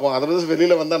இதுவாக இருப்போம். அதில்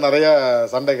வெளியில் வந்தால் நிறையா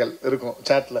சண்டைகள் இருக்கும்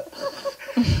சேட்டில்.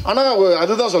 ஆனால்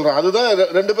அதுதான் சொல்கிறேன், அதுதான்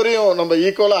 2 பேரையும் நம்ம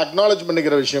ஈக்குவலாக அக்னாலேஜ்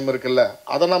பண்ணிக்கிற விஷயம் இருக்குல்ல,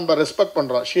 அதை நம்ம ரெஸ்பெக்ட்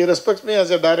பண்ணுறோம். She respects me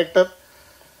as a director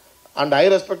and I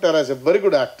respect her as a very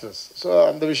good actress. So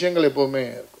அந்த விஷயங்கள் எப்போவுமே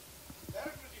இருக்கும்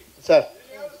சார்.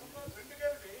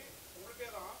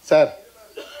 சார்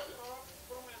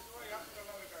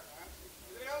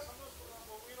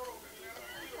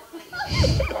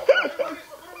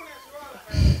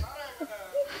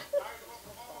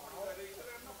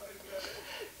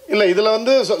இல்லை, இதில்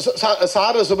வந்து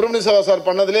சார் சுப்பிரமணிய சிவா சார்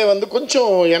பண்ணதுலேயே வந்து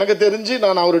கொஞ்சம் எனக்கு தெரிஞ்சு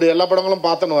நான் அவருடைய எல்லா படங்களும்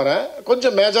பார்த்துன்னு வரேன்.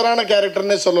 கொஞ்சம் மேஜரான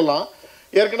கேரக்டர்னே சொல்லலாம்.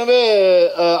 ஏற்கனவே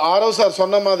ஆரவ் சார்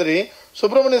சொன்ன மாதிரி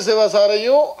சுப்பிரமணிய சிவா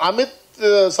சாரையும் அமித்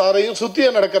சாரையும் சுற்றியே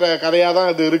நடக்கிற கதையாக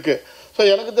தான் இது இருக்குது. ஸோ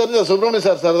எனக்கு தெரிஞ்ச சுப்பிரமணிய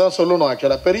சார் தான் சொல்லணும்.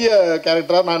 ஆக்சுவலாக பெரிய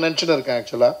கேரக்டராக நான் நினச்சின்னு இருக்கேன்.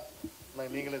 ஆக்சுவலாக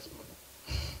நீங்களே சொல்லுங்கள்.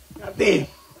 கார்த்தி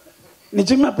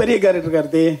நிச்சயமாக பெரிய கேரக்டர்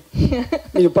கார்த்தி.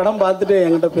 நீங்கள் படம் பார்த்துட்டு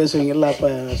என்கிட்ட பேசுவீங்கல்ல, அப்போ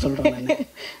சொல்கிறேன். நான்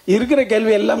இருக்கிற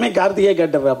கேள்வி எல்லாமே கார்த்திகே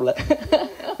கேட்டுறாப்புல.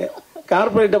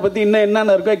 கார்பரேட்டை பற்றி இன்னும்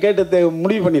என்னென்ன இருக்கோ கேட்டு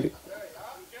முடிவு பண்ணிடு.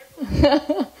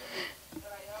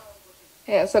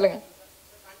 சொல்லுங்க.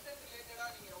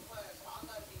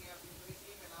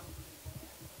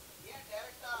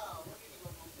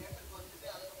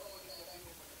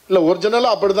 இல்லை,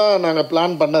 ஒரிஜினலாக அப்படி தான் நாங்கள்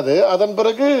பிளான் பண்ணது. அதன்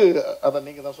பிறகு அதை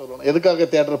நீங்கள் தான் சொல்லணும் எதுக்காக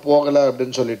தியேட்டர் போகலை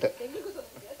அப்படின்னு சொல்லிட்டு.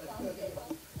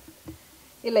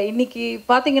 இல்லை, இன்னைக்கு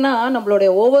பார்த்தீங்கன்னா நம்மளுடைய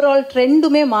ஓவரால்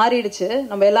ட்ரெண்டுமே மாறிடுச்சு.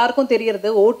 நம்ம எல்லாருக்கும்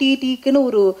தெரியறது ஓடிடிக்குன்னு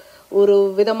ஒரு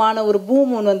விதமான ஒரு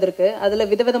பூம் ஒன்று வந்திருக்கு. அதில்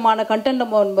விதவிதமான கண்டென்ட்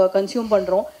நம்ம கன்சியூம்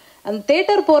பண்ணுறோம். அந்த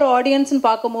தேட்டர் போகிற ஆடியன்ஸ்ன்னு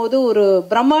பார்க்கும்போது ஒரு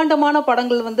பிரம்மாண்டமான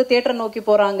படங்கள் வந்து தேட்டரை நோக்கி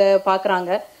போகிறாங்க,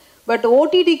 பார்க்குறாங்க. பட்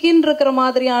ஓடிடிக்குன்னு இருக்கிற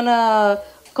மாதிரியான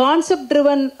கான்செப்ட்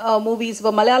ட்ரிவன் மூவிஸ்,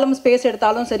 இப்போ மலையாளம் ஸ்பேஸ்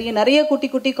எடுத்தாலும் சரி, நிறைய குட்டி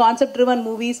குட்டி கான்செப்ட் ட்ரிவன்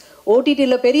மூவிஸ்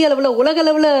ஓடிடியில் பெரிய அளவில் உலக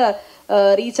அளவில்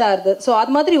ரீச் ஆகுது. ஸோ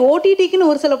அது மாதிரி ஓடிடிக்குன்னு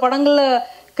ஒரு சில படங்களை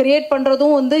கிரியேட்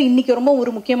பண்ணுறதும் வந்து இன்னைக்கு ரொம்ப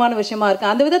ஒரு முக்கியமான விஷயமா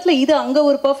இருக்குது. அந்த விதத்தில் இது அங்கே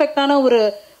ஒரு பர்ஃபெக்டான ஒரு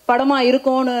படமாக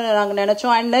இருக்கும்னு நாங்கள்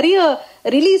நினச்சோம். அண்ட் நிறைய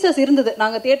ரிலீசஸ் இருந்தது.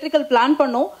 நாங்கள் தியேட்ரிக்கல் பிளான்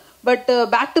பண்ணோம், பட்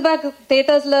பேக் டு பேக்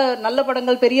தியேட்டர்ஸில் நல்ல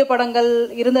படங்கள் பெரிய படங்கள்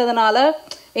இருந்ததுனால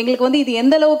எங்களுக்கு வந்து இது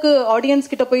எந்த அளவுக்கு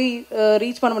ஆடியன்ஸ் கிட்ட போய்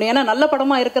ரீச் பண்ண முடியும். ஏன்னா நல்ல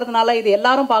படமாக இருக்கிறதுனால இது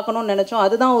எல்லாரும் பார்க்கணும்னு நினச்சோம்.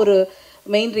 அதுதான் ஒரு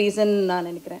மெயின் ரீசன் நான்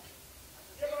நினைக்கிறேன்.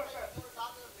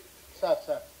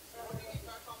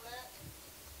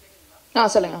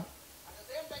 சொல்லுங்க.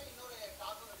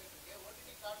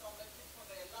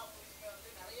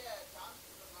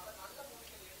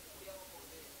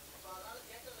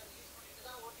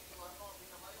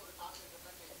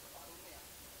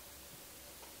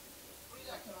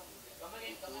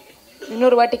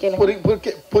 இன்னொரு வாட்டி கேளுங்க.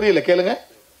 புரியல, கேளுங்க.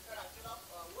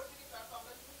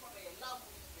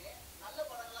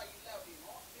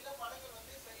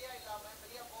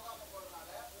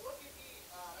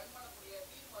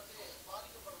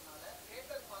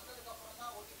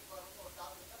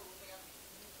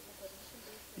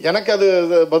 எனக்கு அது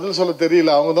பதில் சொல்ல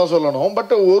தெரியல, அவங்க தான் சொல்லணும்.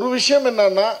 பட் ஒரு விஷயம்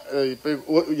என்னன்னா, இப்போ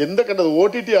எந்த கட்டது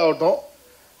ஓடிடி ஆகட்டும்,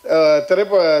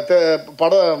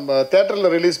 படம்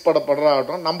தேட்டரில் ரிலீஸ் படம்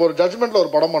ஆகட்டும், நம்ம ஒரு ஜட்ஜ்மெண்ட்டில்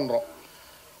ஒரு படம் பண்ணுறோம்.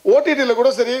 ஓடிடியில் கூட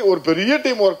சரி, ஒரு பெரிய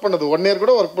டீம் ஒர்க் பண்ணுது, 1 year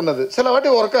கூட ஒர்க் பண்ணுது. சில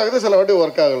வாட்டி ஒர்க் ஆகுது, சில வாட்டி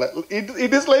ஒர்க் ஆகலை.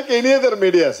 It is like any other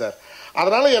media sir.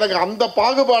 அதனால் எனக்கு அந்த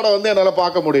பாகுபாடை வந்து என்னால்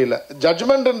பார்க்க முடியல.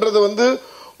 ஜட்ஜ்மெண்ட்ன்றது வந்து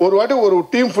ஒரு வாட்டி ஒரு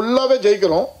டீம் ஃபுல்லாகவே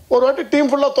ஜெயிக்கிறோம், ஒரு வாட்டி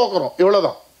டீம் ஃபுல்லாக தோக்குறோம்,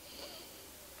 இவ்வளோதான்.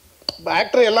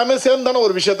 ஆக்டர் எல்லாமே சேர்ந்து தானே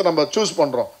ஒரு விஷயத்தை நம்ம சூஸ்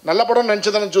பண்ணுறோம். நல்ல படம்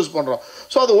நினச்சி தானே சூஸ் பண்ணுறோம்.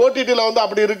 ஸோ அது ஓடிடியில் வந்து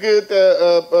அப்படி இருக்குது,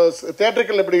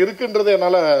 தியேட்டர்கள் இப்படி இருக்குன்றது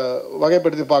என்னால்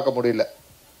வகைப்படுத்தி பார்க்க முடியல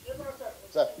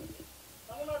சார்.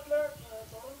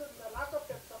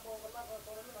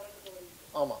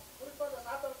 ஆமாம்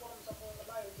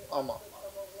ஆமாம்.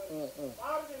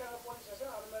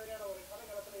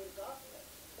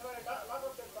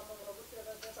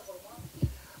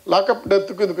 லாக்அப்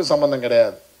டெத்துக்கும் இதுக்கும் சம்மந்தம்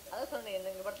கிடையாது,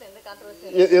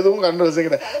 எதுவும் கான்ட்ரவர்சி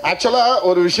கிடையாது. ஆக்சுவலாக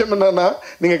ஒரு விஷயம் என்னன்னா,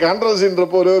 நீங்கள்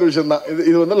கான்ட்ரவர்சின்றப்போ ஒரே ஒரு விஷயம் தான்,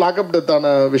 இது வந்து லாக்அப்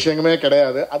டெத்தான விஷயமே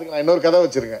கிடையாது. அதுக்கு நான் இன்னொரு கதை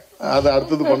வச்சுருக்கேன், அது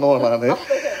அடுத்தது பண்ணுவேன் நான்,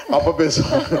 அப்போ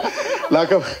பேசுவேன்.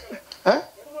 லாக்அப்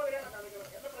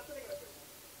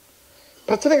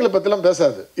பிரச்சனைகளை பற்றிலாம்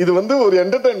பேசாது. இது வந்து ஒரு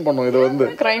என்டர்டெயின் பண்ணும். இது வந்து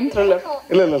கிரைம் த்ரில்லர்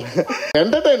இல்லை இல்லை இல்லை,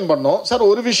 என்டர்டெயின் பண்ணும் சார்.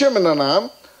 ஒரு விஷயம் என்னன்னா,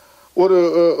 ஒரு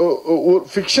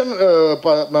ஃபிக்ஷன்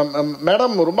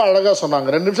மேடம் ரொம்ப அழகாக சொன்னாங்க.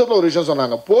 2 நிமிஷத்தில் ஒரு விஷயம்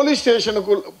சொன்னாங்க. போலீஸ்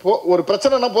ஸ்டேஷனுக்குள் ஒரு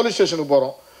பிரச்சனைனா போலீஸ் ஸ்டேஷனுக்கு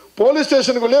போகிறோம், போலீஸ்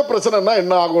ஸ்டேஷனுக்குள்ளேயே பிரச்சனைனா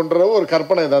என்ன ஆகுன்ற ஒரு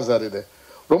கற்பனை தான் சார். இது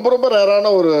ரொம்ப ரொம்ப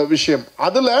ரேரான ஒரு விஷயம்.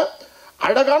 அதில்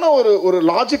அழகான ஒரு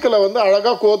லாஜிக்கலை வந்து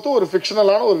அழகாக கோர்த்து ஒரு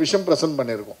ஃபிக்ஷனலான ஒரு விஷயம் ப்ரெசென்ட்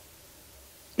பண்ணியிருக்கோம்.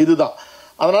 இதுதான்.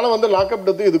 அதனால் வந்து லாக்அப்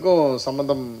டெத்து இதுக்கும்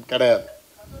சம்மந்தம் கிடையாது.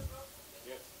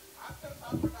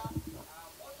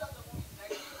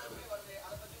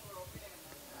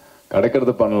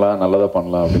 கிடைக்கிறது பண்ணலாம், நல்லதாக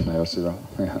பண்ணலாம் அப்படின்னு யோசிச்சு தான்.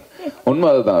 உண்மை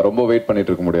அதுதான். ரொம்ப வெயிட்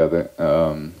பண்ணிட்டு இருக்க முடியாது.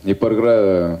 இப்போ இருக்கிற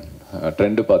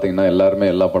ட்ரெண்டு பார்த்தீங்கன்னா எல்லாருமே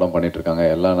எல்லா படம் பண்ணிட்டு இருக்காங்க,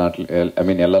 எல்லா நாட்டில்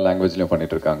எல்லா லாங்குவேஜ்லையும்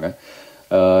பண்ணிட்டு இருக்காங்க.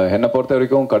 என்னை பொறுத்த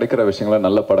வரைக்கும் கிடைக்கிற விஷயங்கள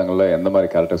நல்ல படங்களில் எந்த மாதிரி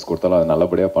கேரக்டர்ஸ் கொடுத்தாலும் அது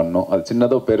நல்லபடியாக பண்ணணும். அது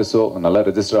சின்னதோ பெருசோ நல்லா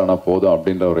ரெஜிஸ்டர் ஆனால் போதும்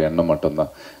அப்படின்ற ஒரு எண்ணம்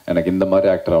மட்டும்தான். எனக்கு இந்த மாதிரி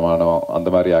ஆக்டர் ஆகணும், அந்த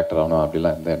மாதிரி ஆக்டர் ஆகணும்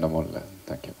அப்படிலாம் எந்த எண்ணமும் இல்லை.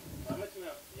 தேங்க்யூ.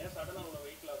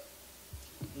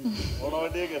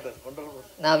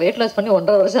 நான் வெயிட் லாஸ் பண்ணி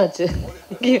 1.5 வருஷம் ஆச்சு.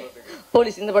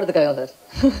 போலீஸ் இந்த படத்துக்காக சார்,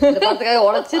 இந்த படத்துக்காக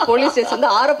உழைச்சி போலீஸ் ஸ்டேஷன் வந்து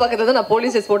ஆற பக்கத்துல நான்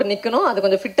போலீஸ் ஸ்டேஷன் போட்டு நிற்கணும், அது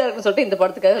கொஞ்சம் ஃபிட்டாக இருக்குன்னு சொல்லிட்டு இந்த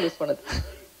படத்துக்காக யூஸ் பண்ணது.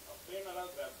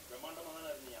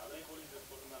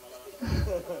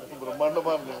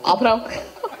 அப்புறம்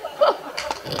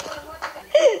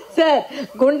சார்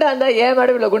குண்டா இருந்தா ஏன்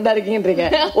மேடம் இவ்வளவு குண்டா இருக்கீங்கன்றீங்க,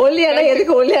 ஒல்லியானா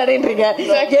எதுக்கு ஒல்லியாடுன்றீங்க,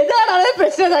 எதானாலும்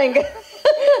பிரச்சனை தான் இங்க.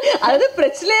 அதாவது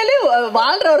பிரச்சனையிலே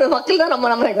வாழ்ற ஒரு மக்கள் தான்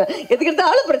நம்ம எதுக்கு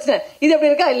எடுத்தாலும் பிரச்சனை. இது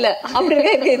அப்படி இருக்கா, இல்ல அப்படி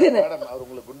இருக்கா, இருக்கு இதுன்னு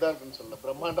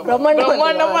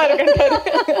பிரம்மாண்டமா இருக்கு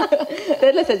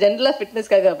தெரியல சார். ஜென்ரலா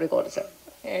ஃபிட்னஸ்க்காக அப்படி போறேன் சார்.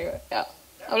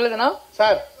 அவ்வளவுதானா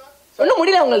சார்? ஒன்றும்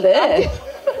முடியல உங்களது.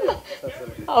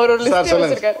 அவர் ஒரு லிஸ்ட்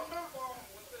வச்சிருக்காரு.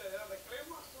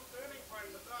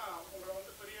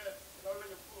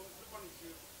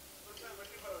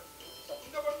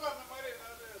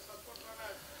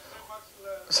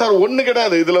 சார் ஒன்று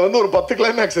கிடையாது, இதில் வந்து ஒரு 10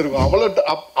 கிளைமேக்ஸ் இருக்கும்.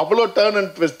 அவ்வளோ டர்ன்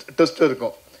அண்ட் ட்விஸ்ட்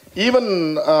இருக்கும். ஈவன்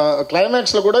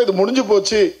கிளைமேக்ஸில் கூட இது முடிஞ்சு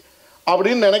போச்சு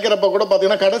அப்படின்னு நினைக்கிறப்ப கூட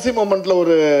பார்த்தீங்கன்னா கடைசி மூமெண்ட்டில்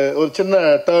ஒரு சின்ன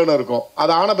டர்ன் இருக்கும்.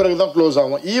 அது ஆன பிறகு தான் க்ளோஸ்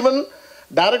ஆகும். ஈவன்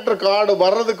டைரக்டர் கார்டு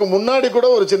வர்றதுக்கு முன்னாடி கூட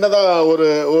ஒரு சின்னதாக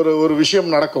ஒரு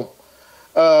விஷயம் நடக்கும்.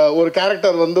 ஒரு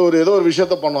கேரக்டர் வந்து ஒரு ஏதோ ஒரு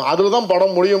விஷயத்த பண்ணும், அதில் தான்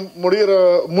படம்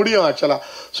முடியும் ஆக்சுவலாக.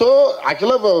 ஸோ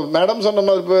ஆக்சுவலாக இப்போ மேடம்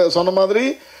சொன்ன மாதிரி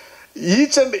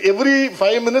each and every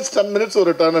 5 minutes 10 minutes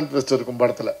ஒரு டர்ன் அண்ட் ட்விஸ்ட் இருக்கும்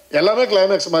படத்தில். எல்லாமே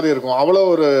கிளைமேக்ஸ் மாதிரி இருக்கும், அவ்வளோ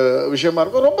ஒரு விஷயமா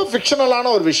இருக்கும். ரொம்ப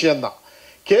ஃபிக்ஷனலான ஒரு விஷயந்தான்.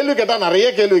 கேள்வி கேட்டால் நிறைய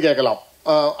கேள்வி கேட்கலாம்,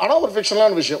 ஆனால் ஒரு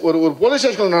ஃபிக்ஷனலான விஷயம். ஒரு போலீஸ்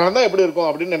ஸ்டேஷனில் நடந்தால் எப்படி இருக்கும்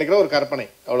அப்படின்னு நினைக்கிற ஒரு கற்பனை,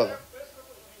 அவ்வளோதான்.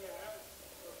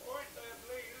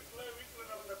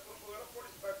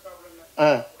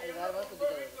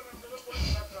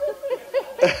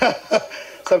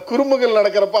 சார் குறும்புகள்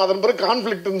நடக்கிறப்ப அதன் பிறகு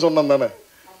கான்ஃபிளிக்ட்னு சொன்னேன் தானே,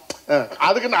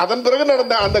 அதன் பிறகு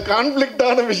நடந்த அந்த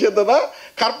கான்ஃபிளிக்டான விஷயத்தை தான்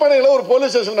கற்பனையில் ஒரு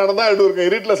போலீஸ் ஸ்டேஷன் நடந்தால் எப்படி இருக்கும்,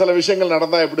 இருட்டில் சில விஷயங்கள்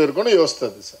நடந்தால் எப்படி இருக்கும்னு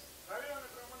யோசித்தது சார்.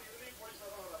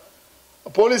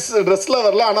 போலீஸ் ட்ரெஸ்ஸில்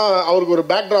வரல, ஆனால் அவருக்கு ஒரு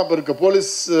பேக்ட்ராப் இருக்குது.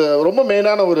 போலீஸ் ரொம்ப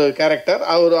மெயினான ஒரு கேரக்டர்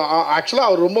அவர். ஆக்சுவலாக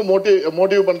அவர் ரொம்ப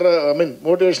மோட்டிவ் பண்ணுற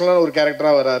மோட்டிவேஷனலான ஒரு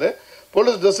கேரக்டராக வராரு.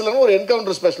 போலீஸ் ட்ரெஸ்ஸில் ஒரு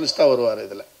என்கவுண்டர் ஸ்பெஷலிஸ்டாக வருவார்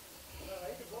இதில்.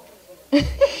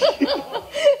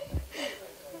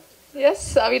 Yes,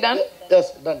 are we done? Yes,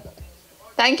 done.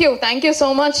 Thank you so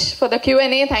much for the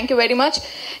Q&A. Thank you very much.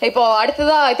 இப்போ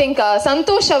அடுத்ததா I think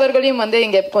சந்தோஷ் அவர்களையும் வந்து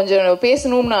இங்க கொஞ்சம்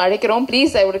பேசணும்னு அழைக்கிறோம்.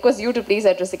 Please, I would request you to please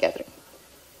address the gathering.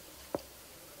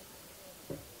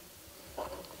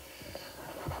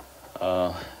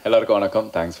 எல்லாருக்கும் வணக்கம்.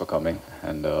 Thanks for coming.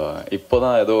 அண்ட் இப்போ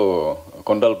தான் ஏதோ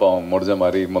கொண்டால் பாவம் முடிஞ்ச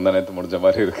மாதிரி, முந்தானத்து முடிஞ்ச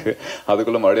மாதிரி இருக்குது.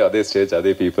 அதுக்குள்ளே மறுபடியும் அதே ஸ்டேஜ்,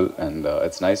 அதே people. And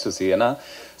it's nice to C. ஏன்னா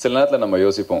சில நேரத்தில் நம்ம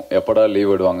யோசிப்போம், எப்படா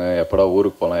லீவ் விடுவாங்க, எப்படா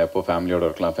ஊருக்கு போகலாம், எப்போ ஃபேமிலியோடு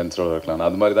இருக்கலாம், ஃப்ரெண்ட்ஸோடு இருக்கலாம்.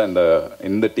 அது மாதிரி தான்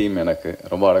இந்த டீம். எனக்கு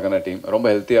ரொம்ப அழகான டீம், ரொம்ப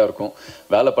ஹெல்த்தியாக இருக்கும்.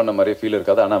 வேலை பண்ண மாதிரியே ஃபீல்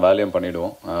இருக்காது, ஆனால் வேலையும்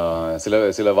பண்ணிவிடுவோம்.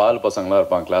 சில வால் பசங்களாம்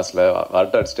இருப்பாங்க கிளாஸில்,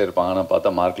 அரட்டை அடிச்சுட்டே இருப்பாங்க, ஆனால்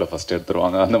பார்த்தா மார்க்கில் ஃபஸ்ட்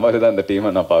எடுத்துருவாங்க. அந்த மாதிரி தான் இந்த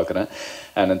டீமை நான் பார்க்குறேன்.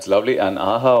 And it's lovely. அண்ட்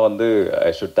ஆஹா வந்து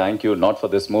I should thank you not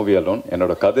for this movie alone.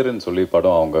 என்னோட கதிர்ன்னு சொல்லி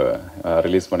படம் அவங்க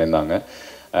ரிலீஸ் பண்ணியிருந்தாங்க.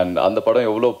 அண்ட் அந்த படம்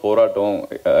எவ்வளோ போராட்டம்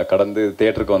கடந்து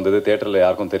தேட்டருக்கு வந்தது. தேட்டரில்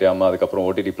யாருக்கும் தெரியாமல் அதுக்கப்புறம்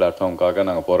ஓடிடி பிளாட்ஃபார்முக்காக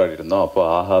நாங்கள் போராடி இருந்தோம். அப்போ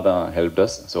ஆஹா தான் help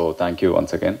us. So thank you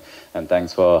once again. And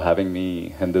thanks for having me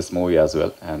in this movie as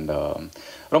well. And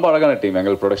ரொம்ப அழகான டீம்.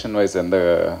 எங்கள் ப்ரொடக்ஷன் வைஸ் எந்த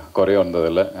குறையும்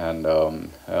இருந்ததில்லை. அண்ட்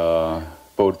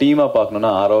இப்போது டீமாக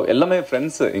பார்க்கணுன்னா ஆரவ் எல்லாமே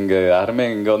ஃப்ரெண்ட்ஸு. இங்கே யாருமே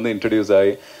இங்கே வந்து இன்ட்ரடியூஸ்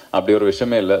ஆகி அப்படி ஒரு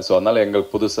விஷயமே இல்லை. ஸோ அதனால்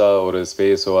எங்களுக்கு புதுசாக ஒரு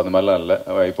ஸ்பேஸோ அந்த மாதிரிலாம் இல்லை.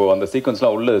 இப்போது அந்த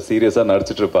சீக்வன்ஸ்லாம் உள்ள சீரியஸாக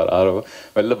நடிச்சிட்டு இருப்பார் ஆரவ்.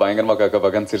 வெளில பயங்கரமாக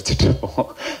பக்கன்னு சிரிச்சிட்டு இருப்போம்.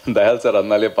 தயால் சார்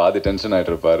அதனாலே பாதி டென்ஷன்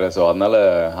ஆகிட்டு இருப்பார். ஸோ அதனால்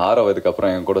ஆரவ்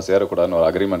இதுக்கப்புறம் என் கூட சேரக்கூடாதுன்னு ஒரு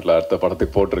அக்ரிமெண்ட்டில் அடுத்த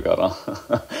படத்துக்கு போட்டிருக்காராம்.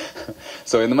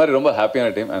 ஸோ இந்த மாதிரி ரொம்ப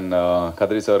ஹாப்பியான team. And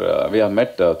Kadri sir we have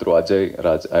மெட் through Ajay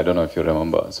Raj. I don't know if you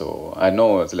remember. So I know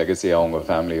it's legacy. அவங்க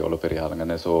ஃபேமிலி எவ்வளோ பெரிய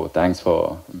ஆளுங்கன்னு. So thanks for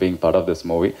being part of this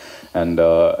movie. And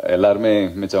எல்லாருமே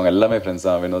மிச்சவங்க எல்லாமே ஃப்ரெண்ட்ஸ்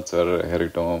தான். வினோத் சார்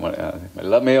இருக்கட்டும்,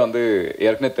 எல்லாமே வந்து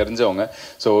ஏற்கனவே தெரிஞ்சவங்க.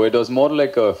 So it was more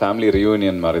like family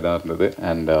reunion மாதிரி தான் இருந்தது.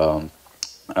 அண்ட்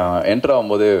என்ட்ரு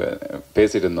ஆகும்போது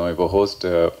பேசிகிட்டு இருந்தோம். இப்போ ஹோஸ்ட்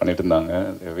பண்ணிட்டு இருந்தாங்க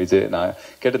விஜய். நான்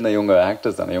கேட்டிருந்தேன், இவங்க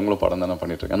ஆக்டர்ஸ் தானே, இவங்களும் படம் தானே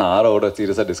பண்ணிட்டுருக்கேன். நான் ஆரோட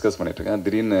சீரியஸாக டிஸ்கஸ் பண்ணிட்டுருக்கேன்.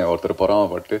 திடீர்னு ஒருத்தர்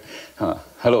பொறாமப்பட்டு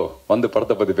ஹலோ வந்து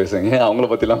படத்தை பற்றி பேசுங்க, அவங்கள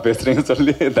பற்றிலாம் பேசுகிறீங்கன்னு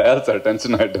சொல்லி தயால் சார்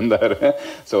டென்ஷன் ஆகிட்டு இருந்தார்.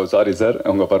 ஸோ சாரி சார்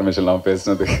உங்கள் பர்மிஷன்லாம்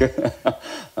பேசுனதுக்கு.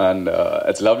 And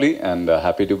it's lovely and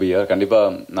happy to be here.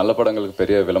 கண்டிப்பாக நல்ல படங்களுக்கு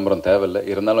பெரிய விளம்பரம் தேவையில்லை.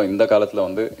 இருந்தாலும் இந்த காலத்தில்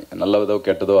வந்து நல்லதோ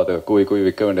கெட்டதோ அதை கூவி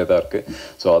விற்க வேண்டியதாக இருக்குது.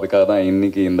 ஸோ அதுக்காக தான்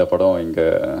இன்றைக்கி இந்த படம் இங்கே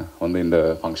வந்து இந்த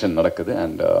ஃபங்க்ஷன் நடக்குது.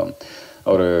 அண்ட்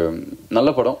ஒரு நல்ல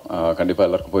படம் கண்டிப்பாக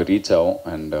எல்லாருக்கும் போய் ரீச் ஆகும்.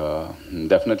 அண்ட்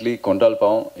டெஃபினெட்லி கொண்டால்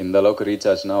பாவம் இந்த அளவுக்கு ரீச்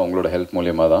ஆச்சுன்னா உங்களோட ஹெல்ப்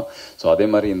மூலியமாக தான். ஸோ அதே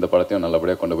மாதிரி இந்த படத்தையும்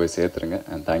நல்லபடியாக கொண்டு போய் சேர்த்துருங்க.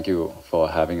 And thank you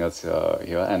for having as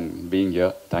here and being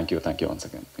here. Thank you once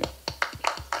again.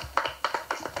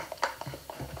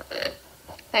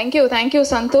 Thank you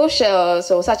Santhosh.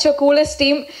 So such a coolest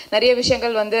team. நிறைய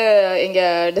விஷயங்கள் வந்து இங்கே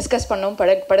டிஸ்கஸ் பண்ணோம்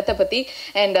படத்தை பற்றி.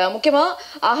 அண்ட் முக்கியமாக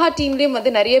ஆஹா டீம்லேயும்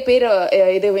வந்து நிறைய பேர்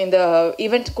இந்த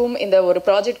ஈவெண்ட்டுக்கும் இந்த ஒரு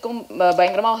ப்ராஜெக்ட்க்கும்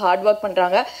பயங்கரமாக ஹார்ட் ஒர்க்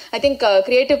பண்ணுறாங்க. I think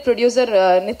creative producer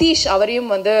Nitish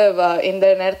அவரையும் வந்து இந்த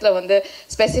நேரத்தில் வந்து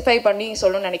ஸ்பெசிஃபை பண்ணி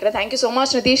சொல்லணும்னு நினைக்கிறேன். Thank you so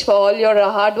much Nitish for all your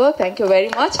hard work. Thank you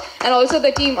very much. And also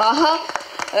the team Aha,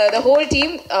 the whole team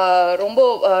ரொம்ப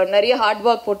நிறைய ஹார்ட்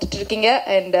ஒர்க் போட்டுட்டு இருக்கீங்க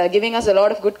and giving us a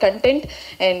lot of good content.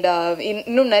 and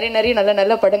இன்னும் நிறைய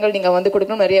நல்ல படங்கள் நீங்கள் வந்து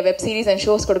கொடுக்கணும், நிறைய வெப் சீரிஸ் அண்ட்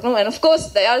ஷோஸ் கொடுக்கணும். and of course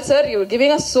Dayal sir, you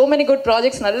giving us so many good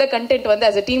projects. நல்ல கண்டென்ட் வந்து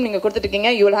as a team நீங்கள் கொடுத்துட்டு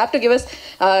இருக்கீங்க. you will have to give us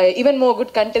even more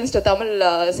good contents to Tamil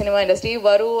cinema industry.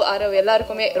 வரு அரவ்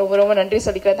எல்லாருக்குமே ரொம்ப நன்றி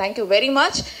சொல்லிக்கிறேன். thank you very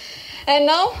much. And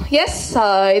now, yes,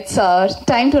 it's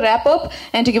time to wrap up.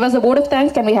 And to give us a vote of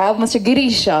thanks, can we have Mr.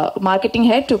 Girish, marketing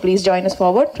head, to please join us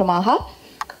forward from AHA.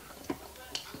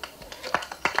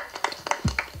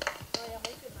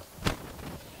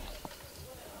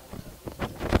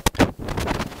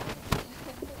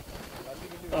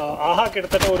 AHA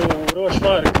கிட்டத்தட்ட ஒரு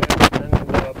வருஷமா இருக்கு. And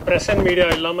press and media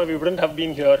இல்லாம we wouldn't have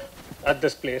been here at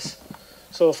this place.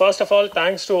 So first of all,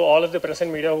 thanks to all of the present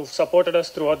media who've supported us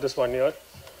throughout this 1 year.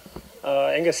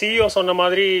 எங்கள் CEO சொன்ன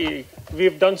மாதிரி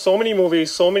we've done so many movies,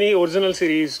 so many original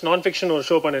series, non-fiction ஒரு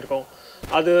show பண்ணியிருக்கோம்.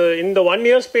 அது இந்த 1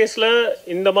 year ஸ்பேஸில்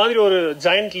இந்த மாதிரி ஒரு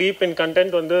giant leap in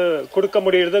content வந்து கொடுக்க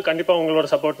முடியுறது கண்டிப்பாக உங்களோட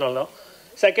சப்போர்ட்னால தான்.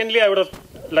 Secondly, I would have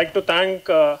like to thank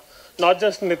not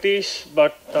just Nitish,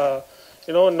 but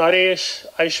Naresh,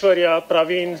 Aishwarya,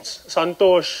 Praveen,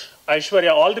 Santosh,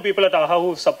 Aishwarya, all the people at AHA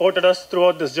who supported us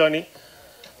throughout this journey.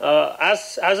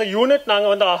 As a unit, naanga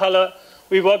vandu AHA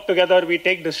we work together, we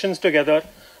take decisions together,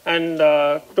 and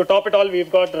to top it all,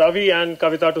 we've got Ravi and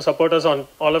Kavita to support us on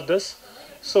all of this.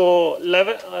 So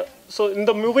in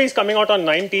the movie is coming out on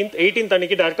 19th, 18th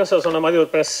அன்னைக்கு director sir சொன்ன மாதிரி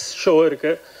ஒரு press show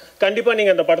இருக்கு. கண்டிப்பா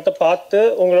நீங்க அந்த படத்தை பார்த்து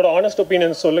உங்களோட honest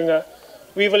opinions சொல்லுங்க.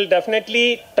 We will definitely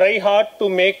try hard to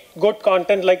make good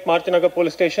content like Maruthi Nagar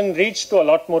Police Station reach to a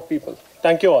lot more people.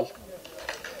 Thank you all.